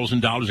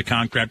 $15,000. A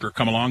contractor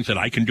come along and said,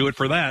 I can do it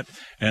for that.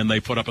 And they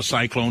put up a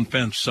cyclone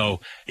fence. So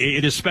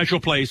it is a special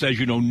place. As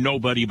you know,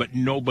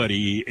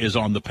 nobody is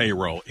on the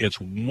payroll. It's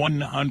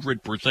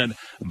 100%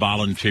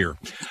 volunteer.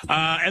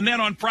 And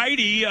then on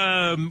Friday,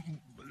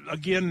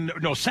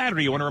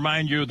 Saturday, I want to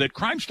remind you that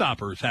Crime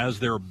Stoppers has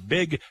their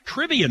big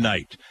trivia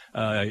night.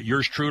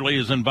 Yours truly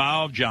is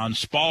involved. John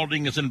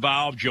Spalding is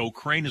involved. Joe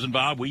Crane is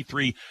involved. We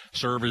three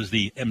serve as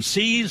the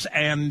MCs,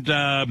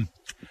 and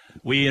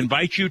we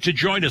invite you to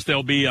join us.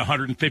 There'll be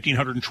 115,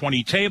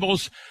 120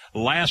 tables.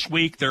 Last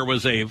week, there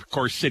was of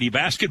course, city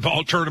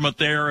basketball tournament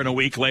there, and a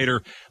week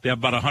later, they have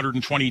about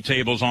 120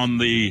 tables on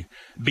the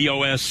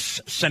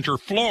BOS center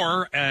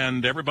floor,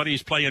 and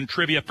everybody's playing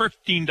trivia,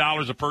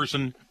 $15 a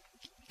person.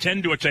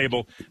 10 to a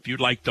table. If you'd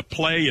like to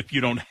play, if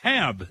you don't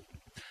have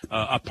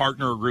a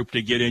partner or group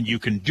to get in, you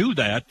can do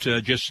that.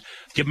 Just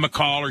give them a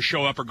call or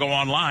show up or go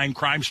online,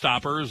 Crime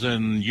Stoppers,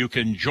 and you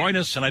can join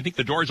us. And I think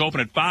the doors open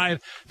at 5.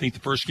 I think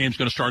the first game's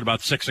going to start about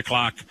 6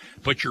 o'clock.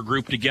 Put your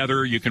group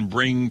together. You can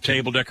bring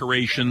table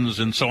decorations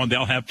and so on.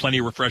 They'll have plenty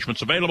of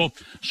refreshments available.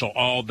 So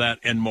all that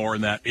and more,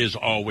 and that is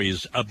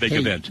always a big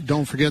event.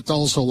 Don't forget,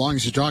 also, as long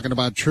as you're talking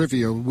about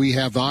trivia, we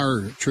have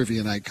our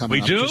trivia night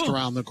coming up just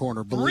around the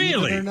corner. Believe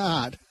it or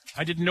not.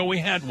 I didn't know we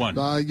had one.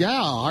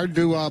 Hard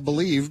to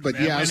believe, but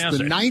yes,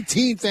 the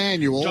 19th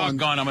annual.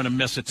 Doggone, I'm going to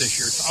miss it this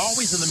year. It's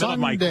always in the middle of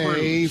my Sunday,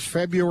 cruise.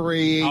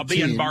 February 18th. I'll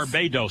be in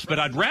Barbados, but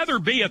I'd rather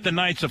be at the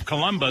Knights of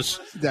Columbus.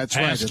 That's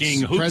right.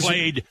 Asking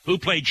who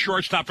played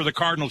shortstop for the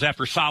Cardinals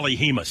after Solly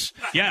Hemus.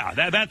 Yeah,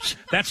 that's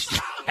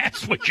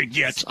what you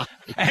get.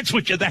 That's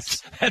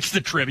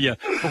the trivia.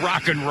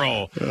 Rock and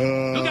roll.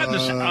 Who got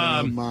this?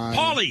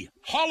 Paulie,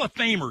 Hall of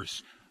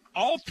Famers.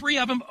 All three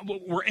of them,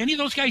 were any of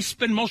those guys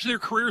spend most of their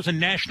careers in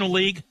National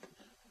League?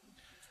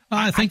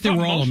 I think they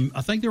were all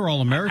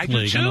American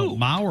League. Too. I know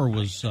Maurer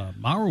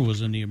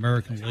was in the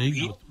American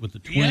League with the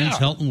Twins,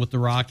 Helton with the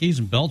Rockies,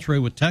 and Beltre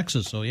with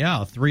Texas. So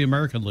yeah, 3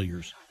 American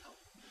leaguers.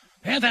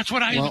 Yeah, that's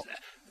what I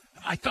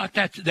thought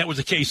that was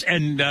the case.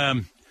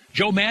 And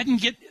Joe Madden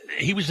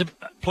he was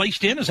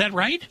placed in. Is that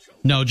right?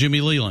 No,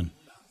 Jimmy Leland.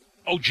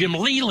 Oh, Jim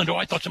Leland. Oh,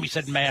 I thought somebody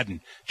said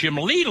Madden. Jim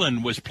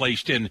Leland was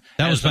placed in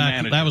as the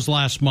manager. That was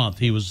last month.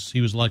 He was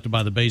elected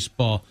by the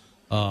baseball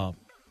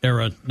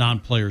era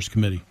non-players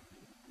committee.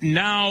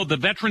 Now the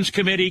Veterans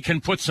Committee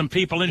can put some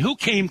people in. Who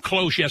came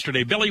close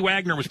yesterday? Billy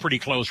Wagner was pretty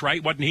close,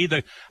 right? Wasn't he?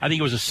 I think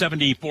it was a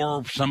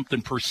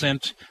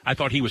 74-something%. I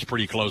thought he was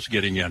pretty close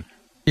getting in.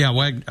 Yeah,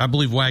 I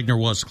believe Wagner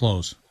was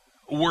close.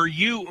 Would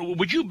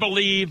you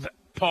believe,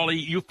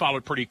 Paulie, you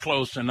followed pretty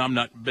close, and I'm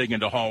not big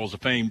into Halls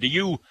of Fame. Do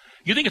you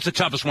think it's the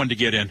toughest one to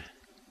get in?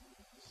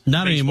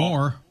 Not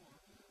anymore.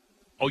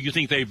 Oh, you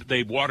think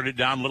they've watered it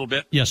down a little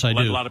bit? Yes, I do.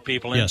 Let a lot of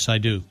people in? Yes, I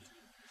do.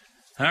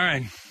 All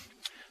right.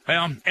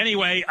 Well,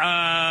 anyway,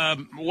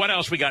 what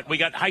else we got? We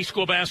got high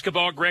school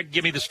basketball. Greg,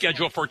 give me the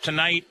schedule for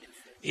tonight.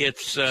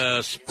 It's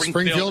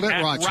Springfield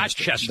at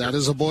Rochester. That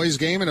is a boys'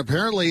 game, and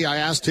apparently I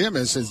asked him,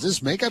 is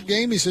this makeup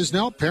game? He says,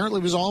 no, apparently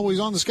it was always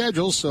on the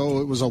schedule, so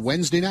it was a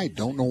Wednesday night.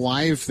 Don't know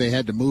why, if they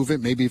had to move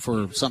it, maybe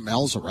for something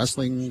else, or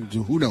wrestling,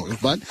 who knows.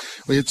 But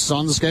it's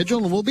on the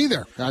schedule, and we'll be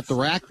there at the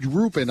Rack.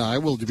 Group and I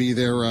will be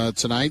there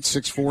tonight,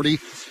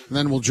 6:40, and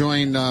then we'll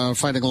join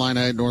Fighting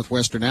Illini at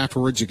Northwestern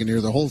afterwards. You can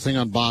hear the whole thing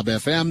on Bob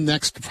FM.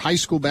 Next, high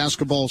school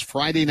basketball is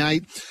Friday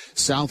night,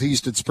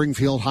 Southeast at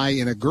Springfield High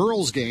in a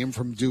girls' game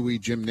from Dewey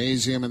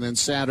Gymnasium. And then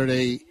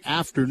Saturday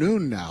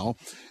afternoon now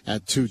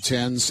at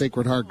 2:10,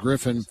 Sacred Heart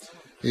Griffin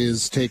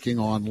is taking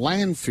on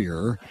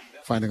Lanphier,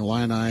 Fighting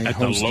Illini at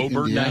the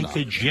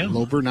Lober-Nika Gym.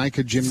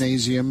 Lober-Nika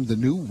Gymnasium, the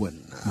new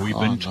one. We've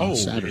been told,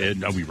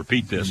 and we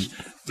repeat this,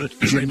 they've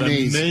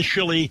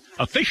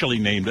officially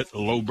named it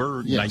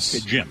Lober-Nika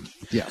Gym.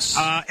 Yes.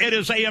 It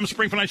is AM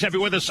Springfield. Nice to have you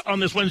with us on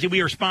this Wednesday.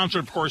 We are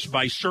sponsored, of course,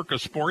 by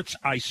Circus Sports.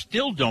 I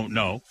still don't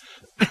know.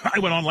 I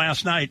went on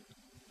last night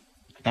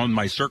on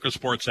my Circus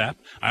Sports app.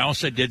 I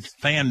also did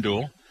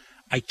FanDuel.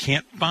 I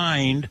can't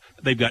find.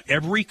 They've got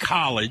every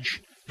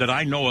college that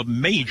I know of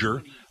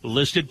major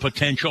listed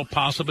potential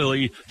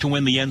possibility to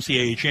win the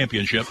NCAA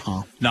championship,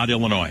 not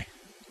Illinois.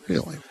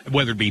 Really?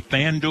 Whether it be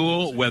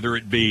FanDuel, whether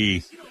it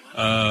be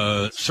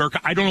Circa.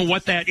 I don't know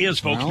what that is,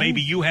 folks. Well,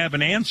 maybe you have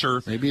an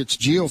answer. Maybe it's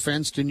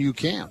geofenced and you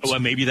can't. Well,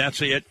 maybe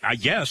that's it. I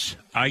guess.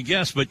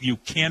 But you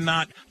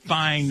cannot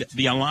find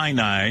the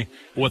Illini,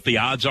 what the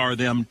odds are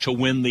them to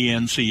win the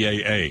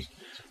NCAA.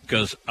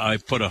 Because I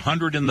put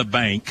 100 in the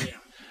bank,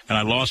 and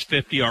I lost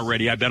 50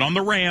 already. I bet on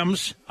the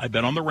Rams.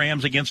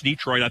 Against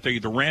Detroit. I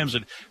think the Rams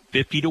at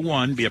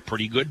 50-1 be a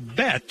pretty good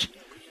bet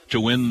to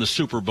win the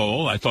Super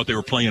Bowl. I thought they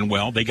were playing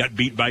well. They got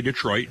beat by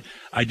Detroit.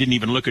 I didn't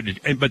even look at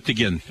it. But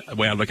again, the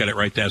way I look at it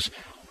right,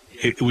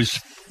 it was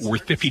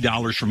worth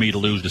 $50 for me to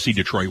lose to see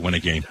Detroit win a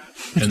game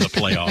in the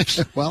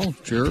playoffs. Well,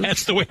 sure.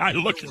 That's the way I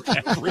look at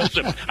that. Real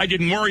simple. I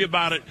didn't worry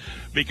about it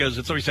because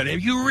it's always said, "Are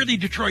you really a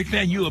Detroit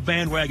fan? You a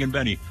bandwagon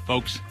Benny."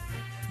 Folks,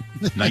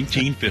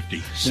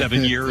 1950,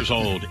 7 years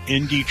old,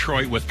 in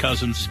Detroit with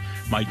cousins.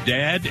 My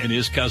dad and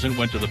his cousin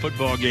went to the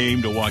football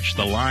game to watch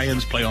the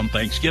Lions play on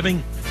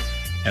Thanksgiving.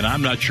 And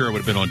I'm not sure it would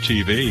have been on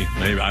TV.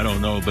 Maybe, I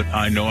don't know, but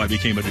I know I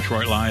became a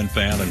Detroit Lion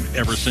fan, and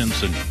ever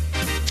since, and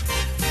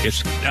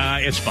it's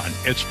fun.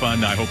 It's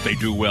fun. I hope they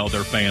do well.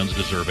 Their fans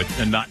deserve it,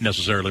 and not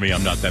necessarily me.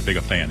 I'm not that big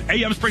a fan.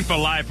 AM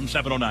Springfield live from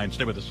 709.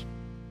 Stay with us.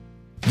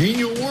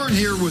 Daniel Warren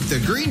here with the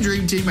Green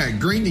Dream Team at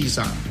Green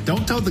Nissan.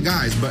 Don't tell the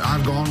guys, but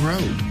I've gone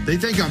rogue. They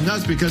think I'm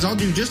nuts because I'll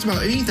do just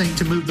about anything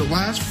to move the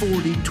last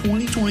 40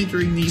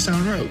 2023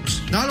 Nissan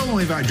Rogues. Not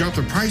only have I dropped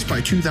the price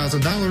by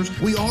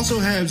 $2,000, we also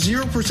have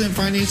 0%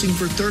 financing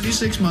for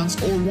 36 months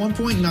or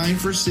 1.9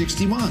 for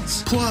 60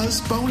 months.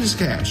 Plus, bonus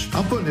cash.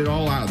 I'm putting it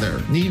all out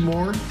there. Need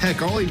more?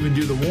 Heck, I'll even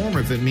do the warm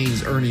if it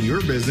means earning your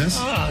business.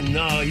 Oh,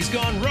 no, he's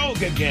gone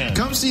rogue again.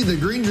 Come see the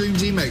Green Dream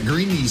Team at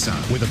Green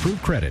Nissan. With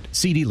approved credit.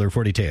 See dealer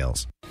for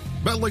details.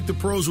 Bet like the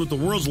pros with the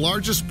world's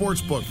largest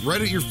sports book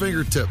right at your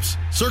fingertips.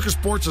 Circus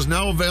Sports is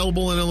now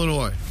available in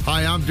Illinois.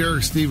 Hi, I'm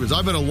Derek Stevens.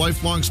 I've been a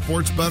lifelong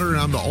sports bettor, and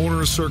I'm the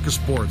owner of Circus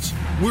Sports.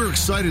 We're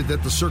excited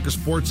that the Circus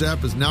Sports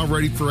app is now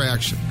ready for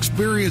action.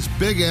 Experience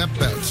big app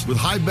bets with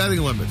high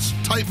betting limits,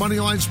 tight money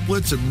line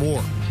splits, and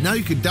more. Now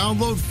you can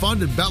download,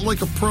 fund, and bet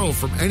like a pro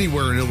from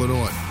anywhere in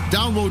Illinois.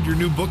 Download your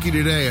new bookie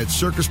today at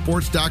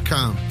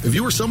circusports.com. If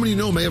you or someone you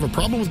know may have a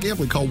problem with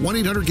gambling, call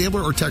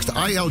 1-800-GAMBLER or text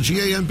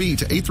ILGAMB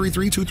to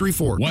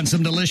 833-234. Want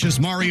some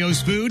delicious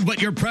Mario's food,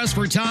 but you're pressed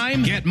for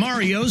time? Get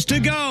Mario's to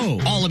go.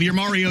 All of your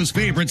Mario's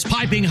favorites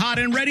piping hot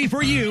and ready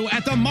for you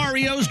at the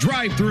Mario's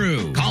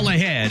drive-thru. Call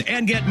ahead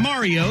and get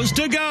Mario's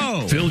to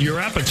go. Fill your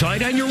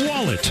appetite and your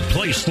wallet.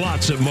 Play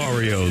slots at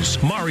Mario's.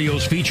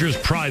 Mario's features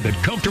private,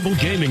 comfortable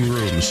gaming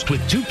rooms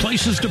with 2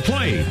 places to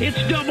play.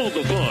 It's double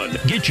the fun.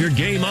 Get your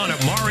game on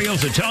at Mario's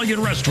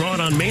Italian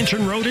Restaurant on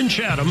Mansion Road in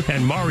Chatham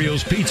and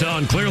Mario's Pizza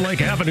on Clear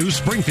Lake Avenue,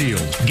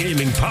 Springfield.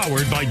 Gaming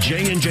powered by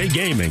J&J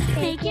Gaming.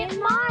 Make it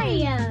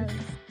Mario.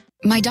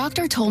 My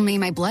doctor told me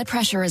my blood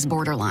pressure is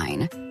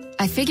borderline.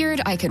 I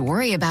figured I could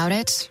worry about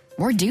it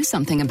or do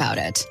something about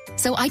it.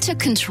 So I took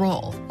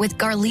control with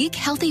Garlic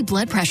Healthy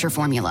Blood Pressure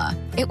Formula.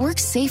 It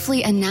works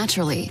safely and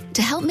naturally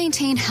to help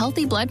maintain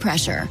healthy blood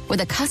pressure with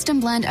a custom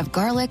blend of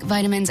garlic,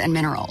 vitamins, and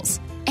minerals.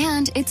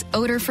 And it's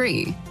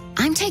odor-free.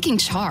 I'm taking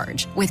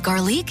charge with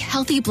Garlic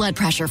Healthy Blood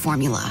Pressure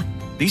Formula.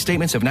 These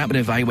statements have not been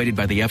evaluated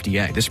by the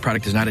FDA. This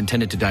product is not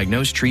intended to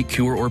diagnose, treat,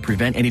 cure, or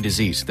prevent any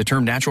disease. The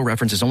term natural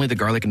references only the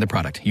garlic in the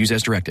product. Use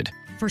as directed.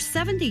 For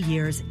 70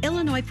 years,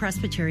 Illinois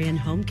Presbyterian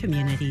Home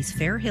Communities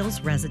Fair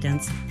Hills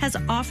Residence has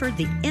offered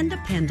the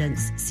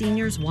independence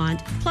seniors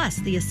want, plus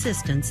the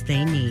assistance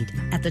they need.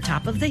 At the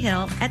top of the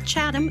hill at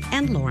Chatham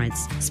and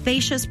Lawrence,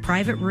 spacious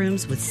private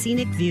rooms with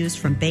scenic views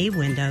from bay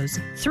windows,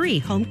 3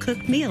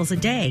 home-cooked meals a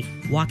day,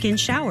 walk-in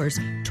showers,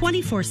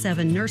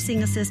 24/7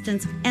 nursing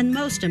assistance, and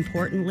most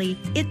importantly,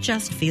 it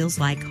just feels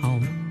like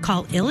home.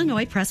 Call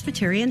Illinois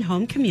Presbyterian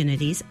Home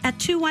Communities at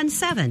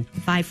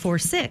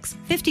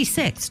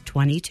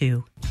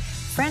 217-546-5622.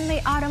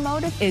 Friendly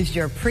Automotive is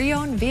your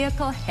pre-owned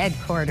vehicle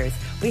headquarters.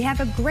 We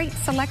have a great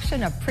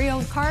selection of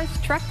pre-owned cars,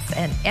 trucks,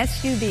 and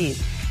SUVs.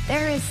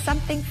 There is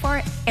something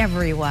for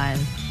everyone.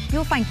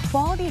 You'll find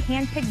quality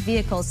hand-picked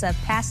vehicles that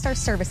have passed our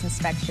service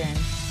inspection.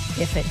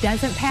 If it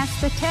doesn't pass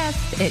the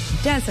test, it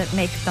doesn't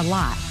make the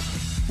lot.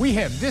 We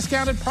have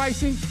discounted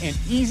pricing and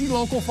easy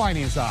local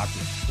finance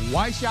options.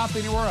 Why shop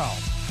anywhere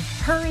else?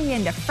 Hurry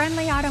into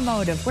Friendly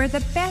Automotive, where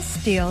the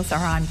best deals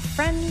are on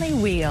friendly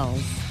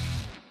wheels.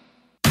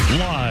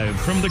 Live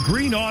from the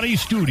Green Audi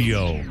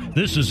studio,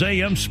 this is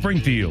AM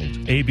Springfield.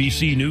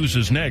 ABC News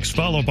is next,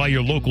 followed by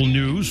your local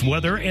news,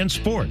 weather, and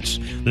sports.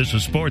 This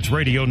is Sports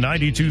Radio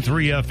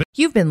 92.3 FM.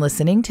 You've been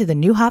listening to the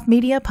Newhoff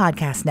Media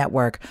Podcast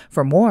Network.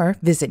 For more,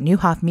 visit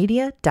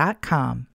newhoffmedia.com.